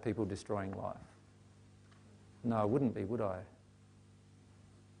angry about people destroying life? No, I wouldn't be, would I?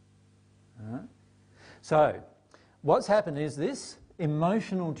 So, what's happened is this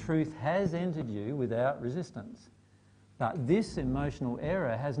emotional truth has entered you without resistance. But this emotional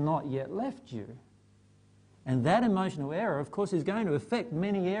error has not yet left you. And that emotional error, of course, is going to affect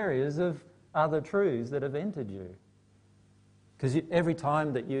many areas of other truths that have entered you. Because every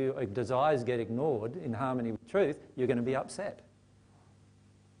time that your desires get ignored in harmony with truth, you're going to be upset.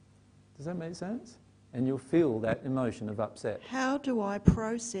 Does that make sense? And you'll feel that emotion of upset. How do I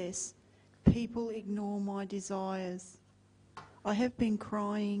process people ignore my desires? I have been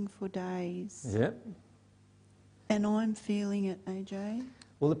crying for days. Yep. And I'm feeling it, AJ.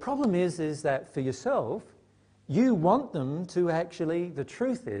 Well, the problem is that for yourself, you want them to actually, the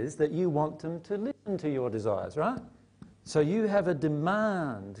truth is that you want them to listen to your desires, right? So you have a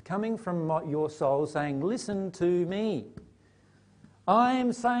demand coming from your soul saying, listen to me.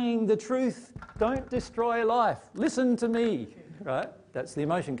 I'm saying the truth. Don't destroy life. Listen to me, right? That's the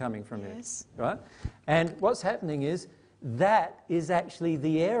emotion coming from you, right? And what's happening is that is actually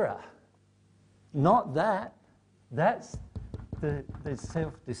the error, not that. That's the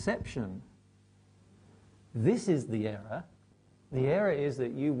self-deception. This is the error. The error is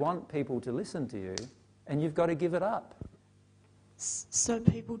that you want people to listen to you and you've got to give it up. So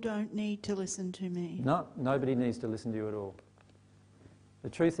people don't need to listen to me? No, nobody needs to listen to you at all. The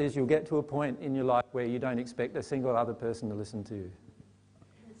truth is you'll get to a point in your life where you don't expect a single other person to listen to you.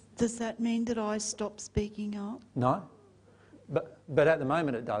 Does that mean that I stop speaking up? No, but at the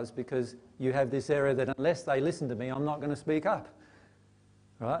moment it does, because you have this error that unless they listen to me, I'm not going to speak up,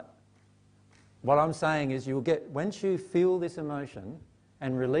 right? What I'm saying is you'll get, once you feel this emotion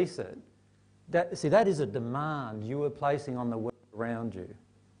and release it, that is a demand you are placing on the world around you.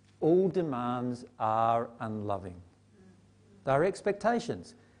 All demands are unloving. They're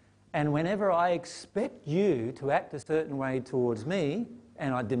expectations. And whenever I expect you to act a certain way towards me,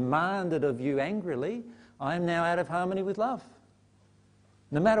 and I demand it of you angrily, I am now out of harmony with love.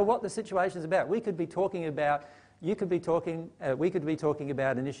 No matter what the situation is about. We could be talking about we could be talking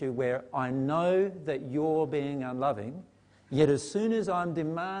about an issue where I know that you're being unloving, Yet as soon as I'm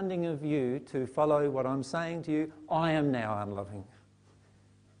demanding of you to follow what I'm saying to you, I am now unloving.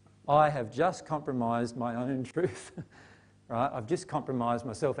 I have just compromised my own truth. Right? I've just compromised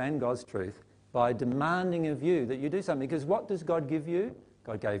myself and God's truth by demanding of you that you do something. Because what does God give you?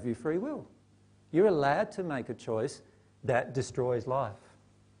 God gave you free will. You're allowed to make a choice that destroys life.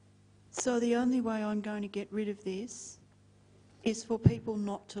 So the only way I'm going to get rid of this is for people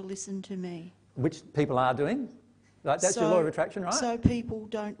not to listen to me. Which people are doing. Like, that's your law of attraction, right? So people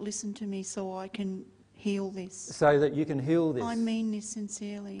don't listen to me so I can heal this. So that you can heal this. I mean this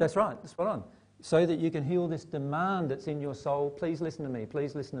sincerely. That's right, that's spot on. So that you can heal this demand that's in your soul, please listen to me,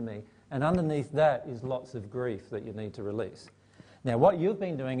 please listen to me. And underneath that is lots of grief that you need to release. Now what you've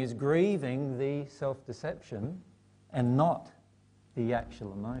been doing is grieving the self-deception and not the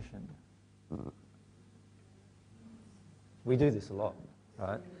actual emotion. We do this a lot,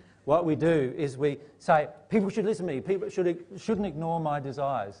 right? What we do is we say, people should listen to me, people shouldn't ignore my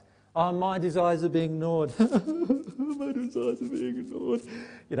desires. Oh, my desires are being ignored. My desires are being ignored.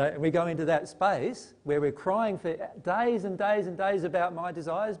 You know, and we go into that space where we're crying for days and days and days about my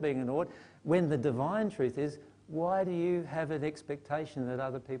desires being ignored, when the divine truth is, why do you have an expectation that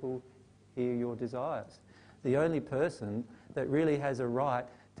other people hear your desires? The only person that really has a right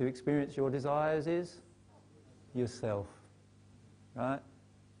to experience your desires is yourself, right?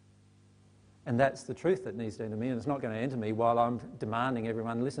 And that's the truth that needs to enter me, and it's not going to enter me while I'm demanding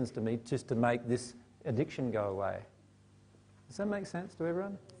everyone listens to me just to make this addiction go away. Does that make sense to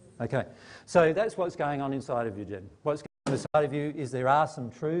everyone? Okay, so that's what's going on inside of you, Jen. What's going on inside of you is there are some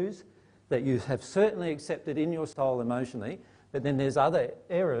truths that you have certainly accepted in your soul emotionally, but then there's other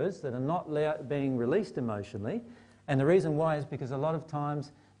errors that are not being released emotionally, and the reason why is because a lot of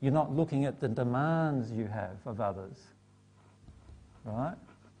times you're not looking at the demands you have of others, right?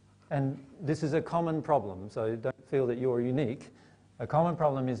 And this is a common problem, so don't feel that you're unique. A common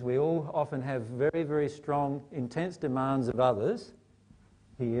problem is we all often have very, very strong, intense demands of others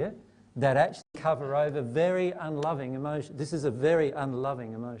here that actually cover over very unloving emotion. This is a very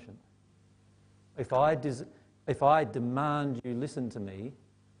unloving emotion. If I demand you listen to me,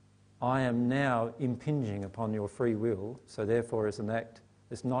 I am now impinging upon your free will, so therefore it's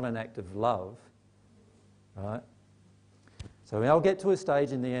not an act of love, right? So I'll get to a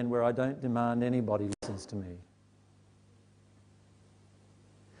stage in the end where I don't demand anybody listens to me.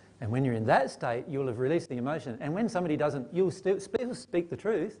 And when you're in that state, you'll have released the emotion. And when somebody doesn't, you'll still speak the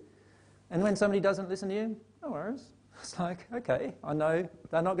truth. And when somebody doesn't listen to you, no worries. It's like, okay, I know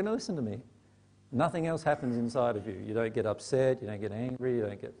they're not going to listen to me. Nothing else happens inside of you. You don't get upset, you don't get angry, you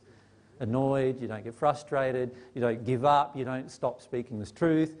don't get annoyed, you don't get frustrated, you don't give up, you don't stop speaking this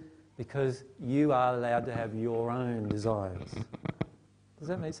truth, because you are allowed to have your own desires. Does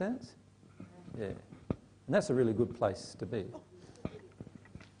that make sense? Yeah. And that's a really good place to be.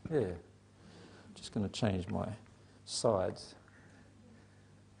 Yeah. Just going to change my sides.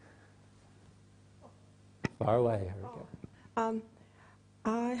 Far away, here we go.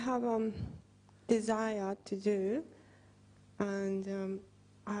 I have desire to do, and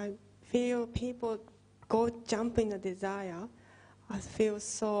I feel people jump in the desire. I feel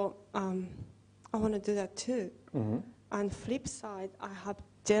so, I want to do that too. Mm-hmm. And flip side, I have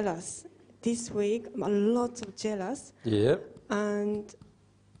jealous. This week, I'm a lot of jealous. Yep. And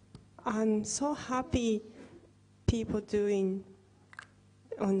I'm so happy people doing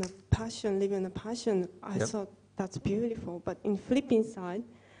on the passion, living on the passion. I thought that's beautiful. But in flipping side,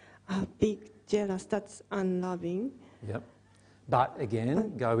 I have big jealous. That's unloving. Yep. But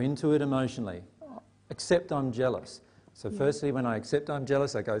again, go into it emotionally. Accept I'm jealous. So firstly, when I accept I'm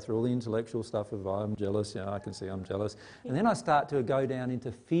jealous, I go through all the intellectual stuff of I'm jealous, I can see I'm jealous. And then I start to go down into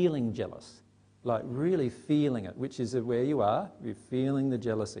feeling jealous, like really feeling it, which is where you are. You're feeling the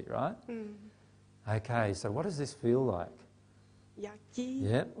jealousy, right? Mm. Okay, so what does this feel like? Yucky.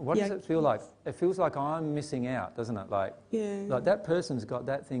 Yeah, what does it feel like? It feels like I'm missing out, doesn't it? Like that person's got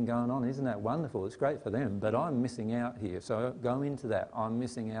that thing going on, isn't that wonderful? It's great for them, but I'm missing out here. So go into that, I'm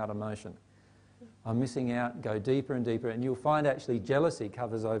missing out emotion. I'm missing out, go deeper and deeper, and you'll find actually jealousy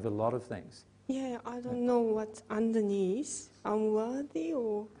covers over a lot of things. Yeah, I don't know what's underneath, unworthy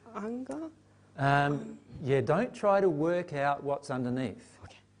or anger. Don't try to work out what's underneath.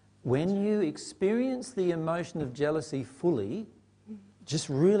 Okay. When you experience the emotion of jealousy fully, just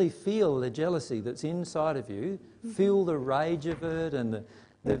really feel the jealousy that's inside of you, feel the rage of it and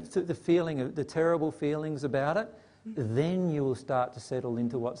the feeling of the terrible feelings about it, then you will start to settle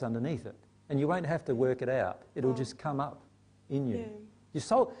into what's underneath it. And you won't have to work it out. It'll just come up in you. Your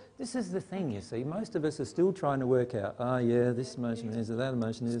soul, this is the thing, you see. Most of us are still trying to work out, oh yeah, this emotion is, and that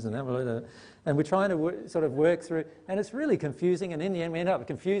emotion is, and that, and we're trying to sort of work through, and it's really confusing, and in the end we end up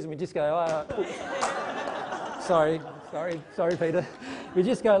confused and we just go, oh, sorry, Peter. We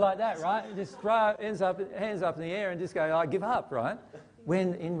just go like that, right? Just throw hands up in the air and just go, I give up, right?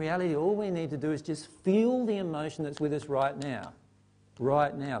 When in reality all we need to do is just feel the emotion that's with us right now.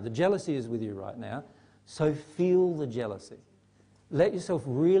 Right now. The jealousy is with you right now, so feel the jealousy. Let yourself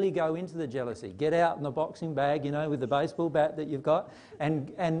really go into the jealousy. Get out in the boxing bag, you know, with the baseball bat that you've got,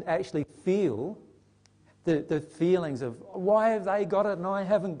 and actually feel the feelings of why have they got it and I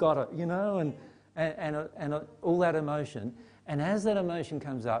haven't got it, you know, and all that emotion. And as that emotion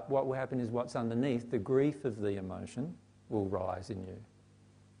comes up, what will happen is what's underneath, the grief of the emotion, will rise in you.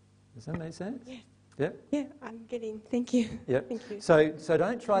 Does that make sense? Yes. Yep. Yeah, I'm getting. Thank you. Yep. Thank you. So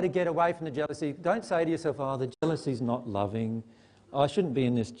don't try to get away from the jealousy. Don't say to yourself, oh, the jealousy's not loving. I shouldn't be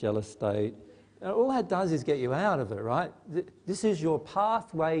in this jealous state. All that does is get you out of it, right? This is your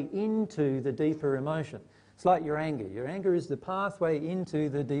pathway into the deeper emotion. It's like your anger. Your anger is the pathway into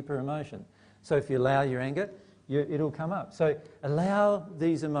the deeper emotion. So if you allow your anger, it'll come up. So allow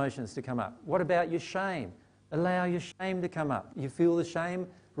these emotions to come up. What about your shame? Allow your shame to come up. You feel the shame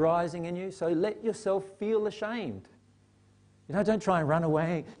rising in you, so let yourself feel ashamed. You know, don't try and run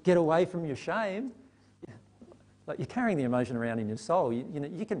away, get away from your shame. Like, you're carrying the emotion around in your soul. You know,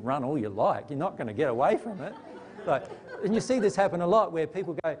 you can run all you like. You're not going to get away from it. Like, and you see this happen a lot where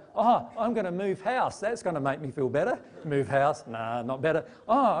people go, oh, I'm going to move house. That's going to make me feel better. Move house? Nah, not better.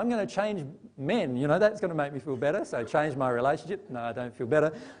 Oh, I'm going to change men. You know, that's going to make me feel better. So change my relationship? No, I don't feel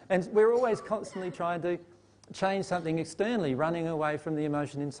better. And we're always constantly trying to change something externally, running away from the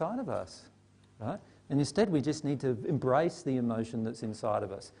emotion inside of us, right? And instead we just need to embrace the emotion that's inside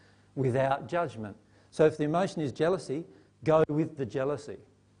of us without judgment. So if the emotion is jealousy, go with the jealousy.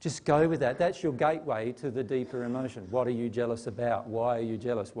 Just go with that. That's your gateway to the deeper emotion. What are you jealous about? Why are you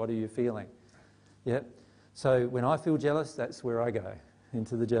jealous? What are you feeling? Yep. So when I feel jealous, that's where I go,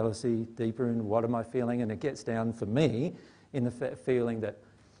 into the jealousy, deeper in what am I feeling? And it gets down for me in the feeling that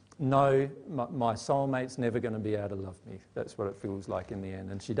no, my soulmate's never going to be able to love me. That's what it feels like in the end.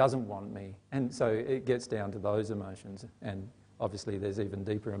 And she doesn't want me. And so it gets down to those emotions. And obviously there's even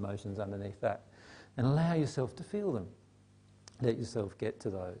deeper emotions underneath that. And allow yourself to feel them. Let yourself get to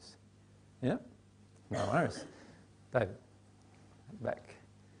those. Yeah? No worries. David, back.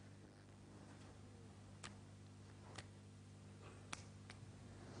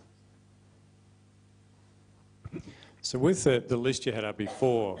 So with the list you had up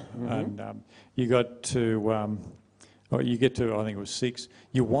before, and you got to, you get to, I think it was 6,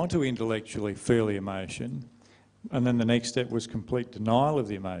 you want to intellectually feel the emotion, and then the next step was complete denial of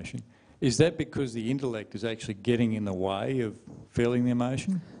the emotion. Is that because the intellect is actually getting in the way of feeling the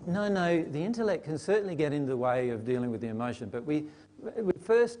emotion? No, the intellect can certainly get in the way of dealing with the emotion, but we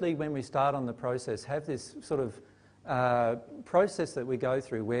firstly, when we start on the process, have this sort of process that we go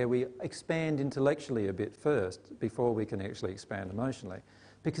through where we expand intellectually a bit first before we can actually expand emotionally,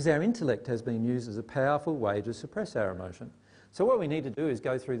 because our intellect has been used as a powerful way to suppress our emotion. So what we need to do is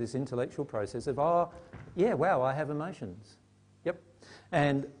go through this intellectual process of, oh, yeah, wow, I have emotions. Yep.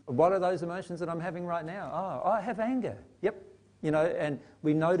 And what are those emotions that I'm having right now? Oh, I have anger. Yep. You know, and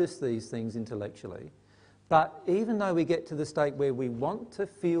we notice these things intellectually. But even though we get to the state where we want to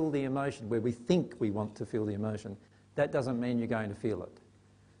feel the emotion, where we think we want to feel the emotion, that doesn't mean you're going to feel it.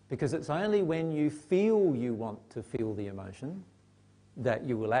 Because it's only when you feel you want to feel the emotion that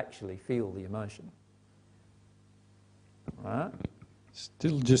you will actually feel the emotion. Right?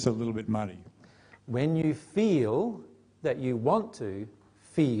 Still just a little bit muddy. When you feel that you want to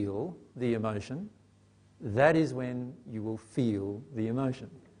feel the emotion, that is when you will feel the emotion.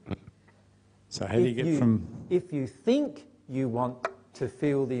 So how do you get from... If you think you want to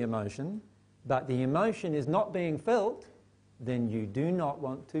feel the emotion, but the emotion is not being felt, then you do not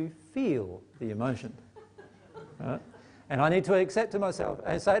want to feel the emotion. Right? And I need to accept to myself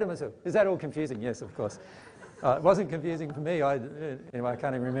and say to myself, is that all confusing? Yes, of course. It wasn't confusing for me. Anyway, I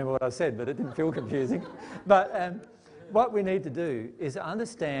can't even remember what I said, but it didn't feel confusing. But what we need to do is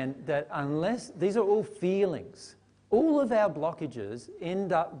understand that unless... These are all feelings. All of our blockages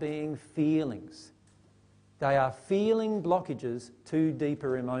end up being feelings. They are feeling blockages to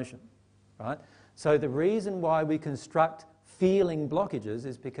deeper emotion, right? So the reason why we construct feeling blockages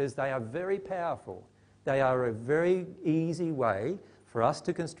is because they are very powerful. They are a very easy way for us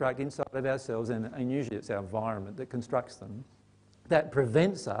to construct inside of ourselves, and usually it's our environment that constructs them, that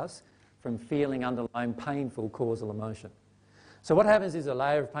prevents us from feeling underlying painful causal emotion. So what happens is a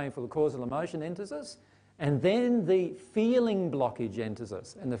layer of painful causal emotion enters us, And then the feeling blockage enters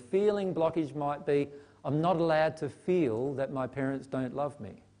us. And the feeling blockage might be, I'm not allowed to feel that my parents don't love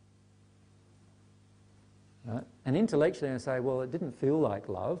me. Right? And intellectually I say, well, it didn't feel like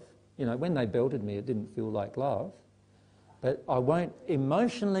love. You know, when they belted me, it didn't feel like love. But I won't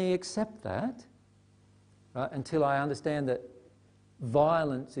emotionally accept that, right, until I understand that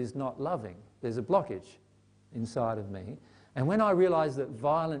violence is not loving. There's a blockage inside of me. And when I realise that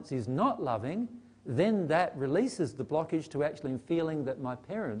violence is not loving, then that releases the blockage to actually feeling that my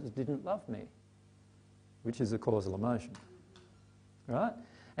parents didn't love me, which is a causal emotion. Right?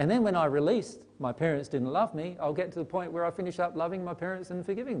 And then when I release my parents didn't love me, I'll get to the point where I finish up loving my parents and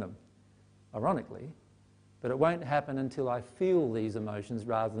forgiving them, ironically. But it won't happen until I feel these emotions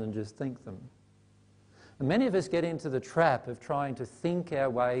rather than just think them. And many of us get into the trap of trying to think our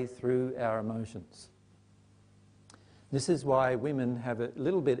way through our emotions. This is why women have it a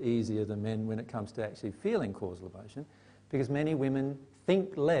little bit easier than men when it comes to actually feeling causal emotion, because many women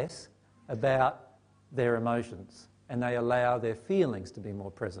think less about their emotions and they allow their feelings to be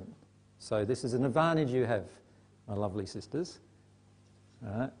more present. So this is an advantage you have, my lovely sisters,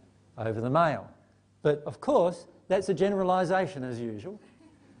 right, over the male. But of course, that's a generalisation as usual,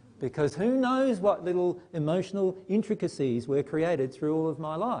 because who knows what little emotional intricacies were created through all of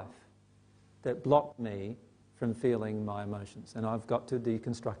my life that blocked me from feeling my emotions, and I've got to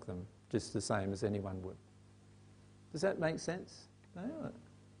deconstruct them just the same as anyone would. Does that make sense? No?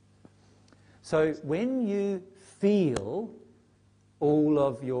 So when you feel all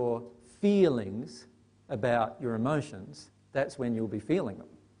of your feelings about your emotions, that's when you'll be feeling them.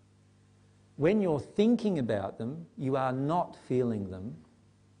 When you're thinking about them, you are not feeling them,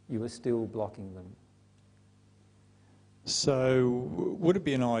 you are still blocking them. So would it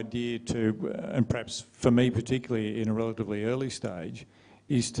be an idea to, and perhaps for me particularly in a relatively early stage,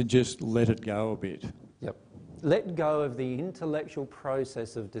 is to just let it go a bit? Yep. Let go of the intellectual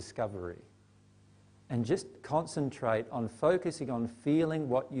process of discovery and just concentrate on focusing on feeling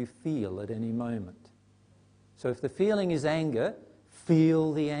what you feel at any moment. So if the feeling is anger,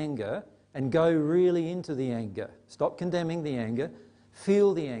 feel the anger and go really into the anger. Stop condemning the anger.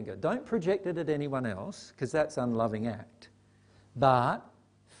 Feel the anger. Don't project it at anyone else, because that's unloving act. But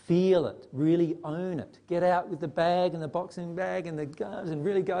feel it. Really own it. Get out with the bag and the boxing bag and the guns and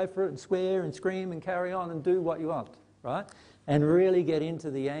really go for it and swear and scream and carry on and do what you want, right? And really get into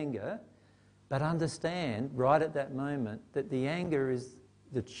the anger, but understand right at that moment that the anger is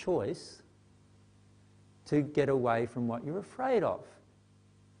the choice to get away from what you're afraid of,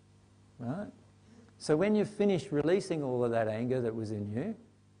 right? So when you've finished releasing all of that anger that was in you,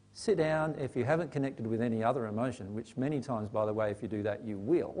 sit down. If you haven't connected with any other emotion, which many times, by the way, if you do that, you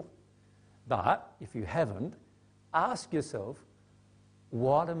will, but if you haven't, ask yourself,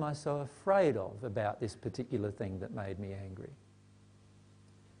 what am I so afraid of about this particular thing that made me angry?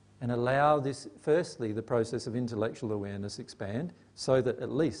 And allow this, firstly, the process of intellectual awareness expand so that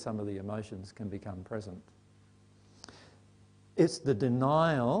at least some of the emotions can become present. It's the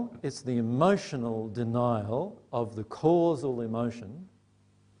denial, it's the emotional denial of the causal emotion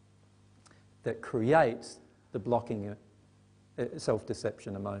that creates the blocking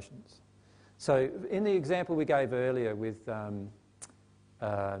self-deception emotions. So in the example we gave earlier with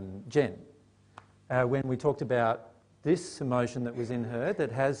Jen, when we talked about this emotion that was in her,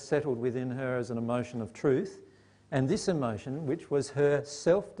 that has settled within her as an emotion of truth, and this emotion, which was her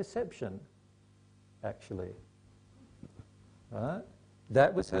self-deception, actually. Right?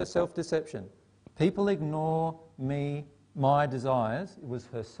 That was her self-deception. People ignore me, my desires. It was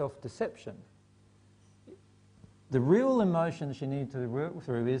her self-deception. The real emotion she needs to work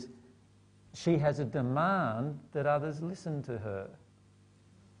through is she has a demand that others listen to her,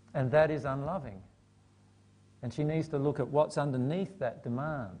 and that is unloving. And she needs to look at what's underneath that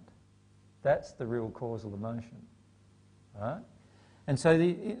demand. That's the real causal emotion. Right? And so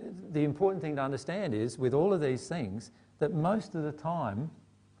the important thing to understand is, with all of these things, that most of the time,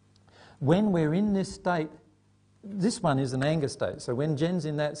 when we're in this state, this one is an anger state. So when Jen's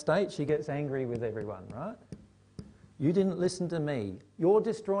in that state, she gets angry with everyone, right? You didn't listen to me. You're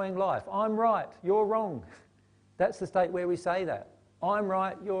destroying life. I'm right, you're wrong. That's the state where we say that. I'm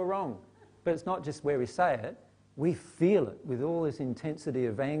right, you're wrong. But it's not just where we say it. We feel it with all this intensity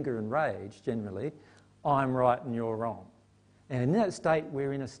of anger and rage, generally. I'm right and you're wrong. And in that state,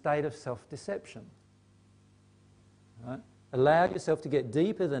 we're in a state of self-deception. Right? Allow yourself to get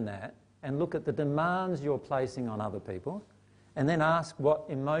deeper than that and look at the demands you're placing on other people, and then ask what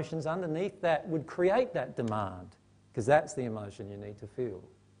emotions underneath that would create that demand, because that's the emotion you need to feel.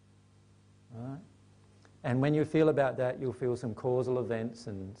 Right? And when you feel about that, you'll feel some causal events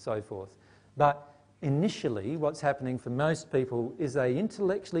and so forth. But initially what's happening for most people is they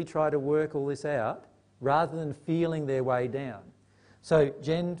intellectually try to work all this out rather than feeling their way down. So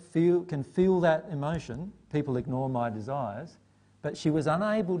Jen can feel that emotion, people ignore my desires, but she was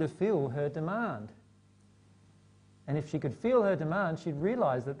unable to feel her demand. And if she could feel her demand, she'd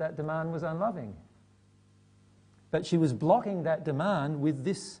realise that that demand was unloving. But she was blocking that demand with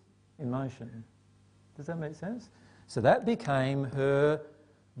this emotion. Does that make sense? So that became her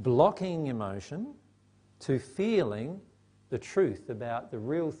blocking emotion to feeling the truth about the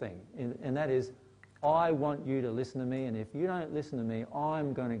real thing. And that is, I want you to listen to me, and if you don't listen to me,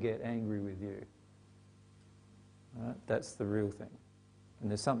 I'm going to get angry with you. Right? That's the real thing. And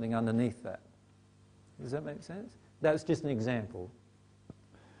there's something underneath that. Does that make sense? That's just an example.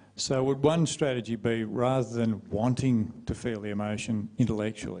 So would one strategy be, rather than wanting to feel the emotion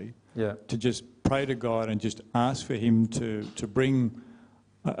intellectually, to just pray to God and just ask for him to bring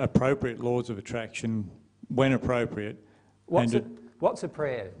appropriate laws of attraction when appropriate? What's a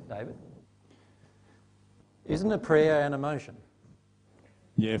prayer, David? Isn't a prayer an emotion?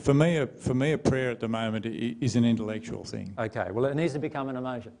 Yeah, for me, a prayer at the moment is an intellectual thing. Okay, well, it needs to become an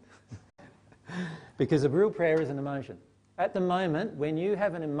emotion. Because a real prayer is an emotion. At the moment, when you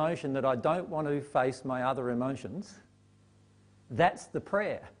have an emotion that I don't want to face my other emotions, that's the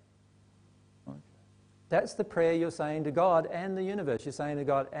prayer. That's the prayer you're saying to God and the universe. You're saying to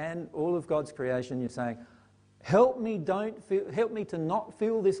God and all of God's creation, you're saying, help me to not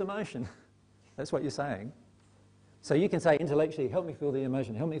feel this emotion. That's what you're saying. So you can say intellectually, help me feel the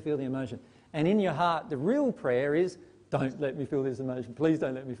emotion, help me feel the emotion. And in your heart, the real prayer is, don't let me feel this emotion. Please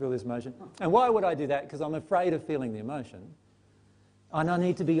don't let me feel this emotion. And why would I do that? Because I'm afraid of feeling the emotion. And I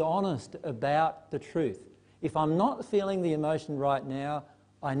need to be honest about the truth. If I'm not feeling the emotion right now,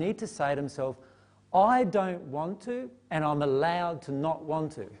 I need to say to myself, I don't want to, and I'm allowed to not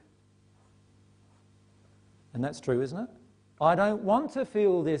want to. And that's true, isn't it? I don't want to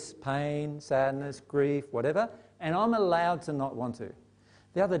feel this pain, sadness, grief, whatever, and I'm allowed to not want to.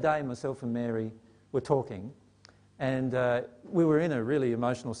 The other day, myself and Mary were talking, and we were in a really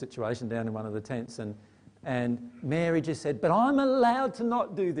emotional situation down in one of the tents, and Mary just said, but I'm allowed to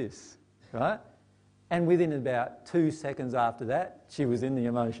not do this, right? And within about 2 seconds after that, she was in the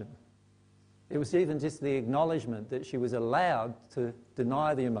emotion. It was even just the acknowledgement that she was allowed to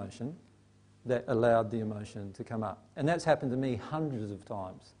deny the emotion that allowed the emotion to come up. And that's happened to me hundreds of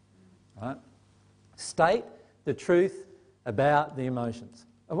times, right? State the truth about the emotions.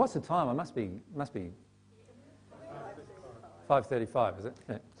 And what's the time? I must be 5:35, is it?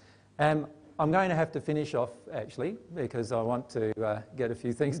 Yeah. I'm going to have to finish off, actually, because I want to get a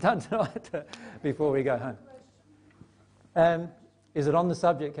few things done tonight before we go home. Is it on the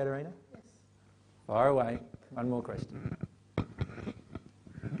subject, Katerina? Yes. Fire away. One more question.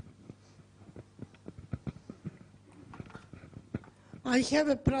 I have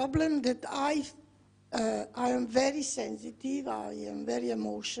a problem that I am very sensitive, I am very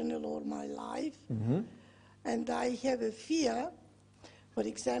emotional all my life, and I have a fear, for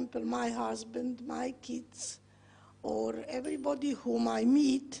example, my husband, my kids, or everybody whom I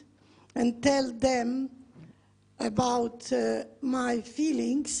meet and tell them about my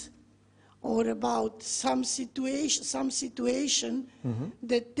feelings or about some situation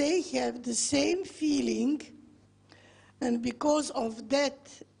that they have the same feeling. And because of that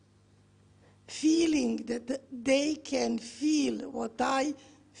feeling that they can feel what I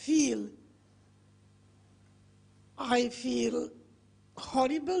feel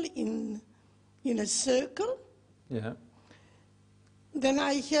horrible in a circle. Yeah. Then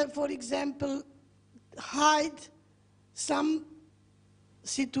I have, for example, hide some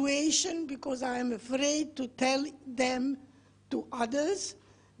situation because I am afraid to tell them to others.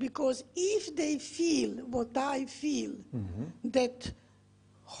 Because if they feel what I feel, that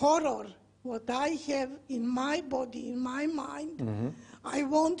horror, what I have in my body, in my mind, I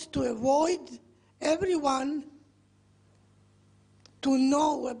want to avoid everyone to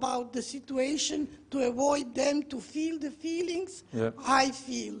know about the situation, to avoid them to feel the feelings I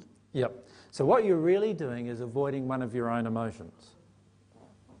feel. Yep. So what you're really doing is avoiding one of your own emotions,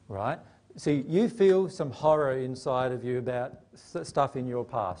 right? See, you feel some horror inside of you about stuff in your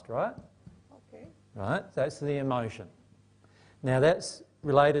past, right? Okay. Right? That's the emotion. Now that's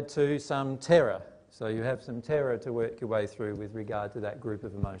related to some terror. So you have some terror to work your way through with regard to that group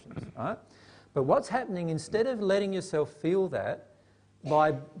of emotions, right? But what's happening, instead of letting yourself feel that,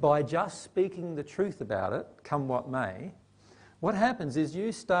 by just speaking the truth about it, come what may, what happens is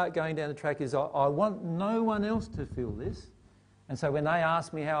you start going down the track is, I want no one else to feel this. And so when they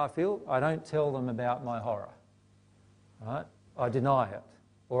ask me how I feel, I don't tell them about my horror, right? I deny it.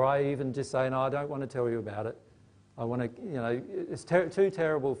 Or I even just say, no, I don't want to tell you about it. I want to, you know, it's too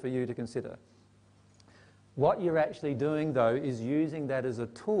terrible for you to consider. What you're actually doing, though, is using that as a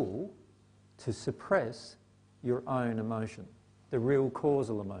tool to suppress your own emotion, the real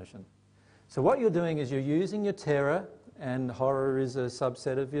causal emotion. So what you're doing is you're using your terror, and horror is a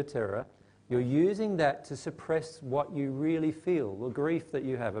subset of your terror. You're using that to suppress what you really feel, the grief that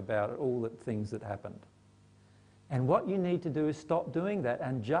you have about all the things that happened. And what you need to do is stop doing that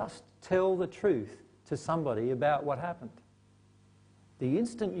and just tell the truth to somebody about what happened. The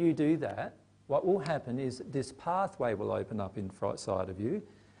instant you do that, what will happen is this pathway will open up inside of you,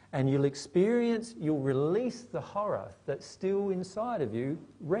 and you'll release the horror that's still inside of you,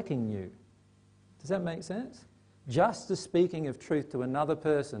 wrecking you. Does that make sense? Just the speaking of truth to another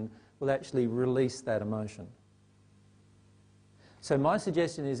person will actually release that emotion. So my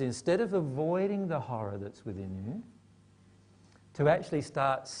suggestion is, instead of avoiding the horror that's within you, to actually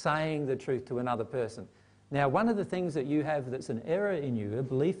start saying the truth to another person. Now, one of the things that you have that's an error in you, a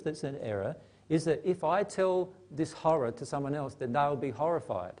belief that's an error, is that if I tell this horror to someone else, then they'll be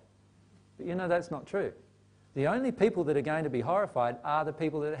horrified. But you know that's not true. The only people that are going to be horrified are the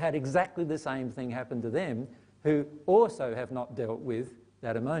people that had exactly the same thing happen to them, who also have not dealt with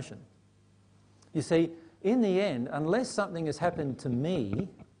that emotion. You see, in the end, unless something has happened to me,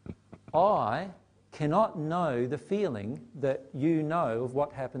 I cannot know the feeling that you know of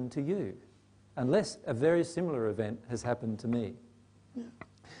what happened to you, unless a very similar event has happened to me. Yeah.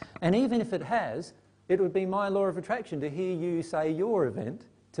 And even if it has, it would be my law of attraction to hear you say your event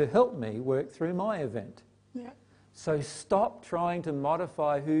to help me work through my event. Yeah. So stop trying to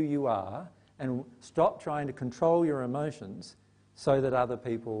modify who you are and stop trying to control your emotions so that other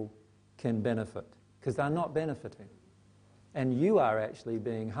people can benefit, because they're not benefiting. And you are actually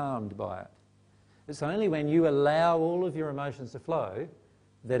being harmed by it. It's only when you allow all of your emotions to flow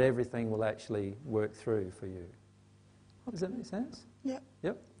that everything will actually work through for you. Okay. Does that make sense? Yeah.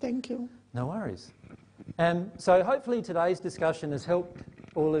 Yep. Thank you. No worries. So hopefully today's discussion has helped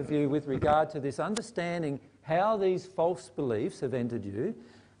all of you with regard to this understanding how these false beliefs have entered you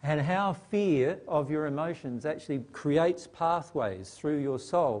and how fear of your emotions actually creates pathways through your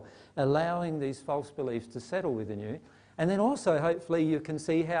soul, allowing these false beliefs to settle within you. And then also hopefully you can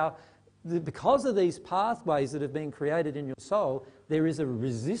see how because of these pathways that have been created in your soul, there is a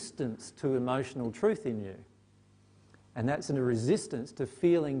resistance to emotional truth in you. And that's a resistance to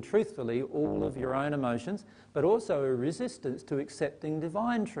feeling truthfully all of your own emotions, but also a resistance to accepting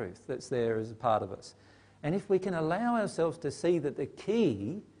divine truth that's there as a part of us. And if we can allow ourselves to see that the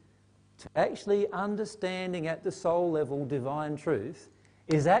key to actually understanding at the soul level divine truth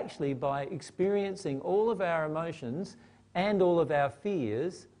is actually by experiencing all of our emotions and all of our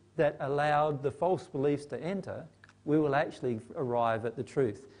fears that allowed the false beliefs to enter, we will actually arrive at the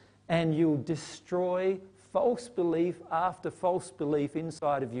truth. And you'll destroy false belief after false belief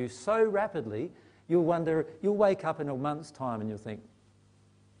inside of you so rapidly, you'll wake up in a month's time and you'll think,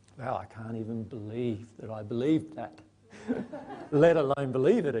 wow, I can't even believe that I believed that, let alone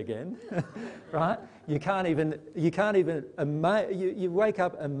believe it again, right? You wake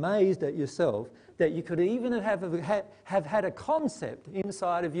up amazed at yourself that you could even have had a concept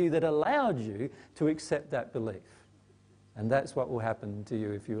inside of you that allowed you to accept that belief. And that's what will happen to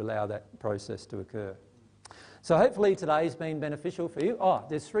you if you allow that process to occur. So hopefully today's been beneficial for you. Oh,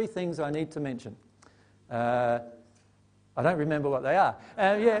 there's 3 things I need to mention. I don't remember what they are.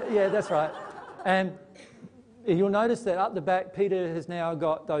 Yeah, that's right. And you'll notice that up the back, Peter has now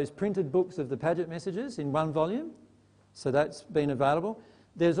got those printed books of the Paget messages in 1 volume. So that's been available.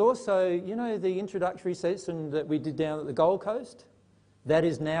 There's also, you know, the introductory session that we did down at the Gold Coast? That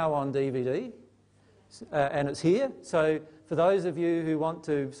is now on DVD, and it's here. So for those of you who want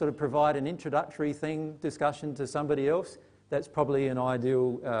to sort of provide an introductory discussion to somebody else, that's probably an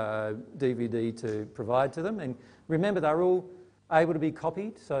ideal DVD to provide to them. And remember, they're all able to be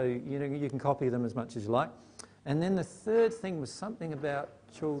copied, so you can copy them as much as you like. And then the third thing was something about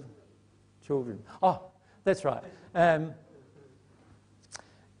children. Oh, that's right.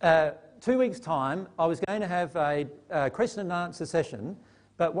 2 weeks' time, I was going to have a question and answer session,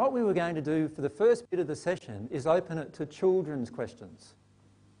 but what we were going to do for the first bit of the session is open it to children's questions.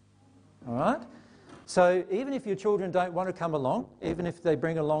 All right? So even if your children don't want to come along, even if they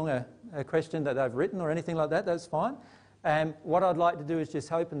bring along a question that they've written or anything like that, that's fine. What I'd like to do is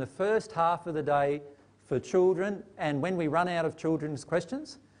just open the first half of the day for children, and when we run out of children's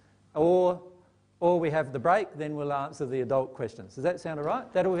questions, or we have the break, then we'll answer the adult questions. Does that sound all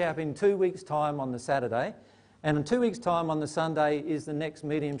right? That'll be happening in 2 weeks' time on the Saturday. And in 2 weeks' time on the Sunday is the next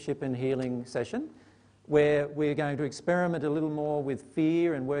mediumship and healing session, where we're going to experiment a little more with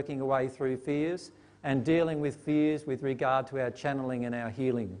fear and working our way through fears and dealing with fears with regard to our channeling and our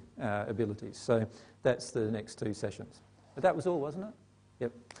healing abilities. So that's the next 2 sessions. But that was all, wasn't it?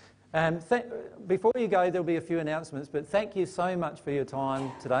 Yep. Before you go, there'll be a few announcements, but thank you so much for your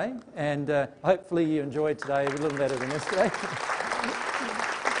time today, and hopefully you enjoyed today a little better than yesterday.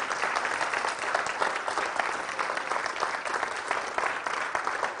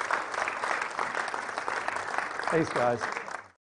 Thanks, guys.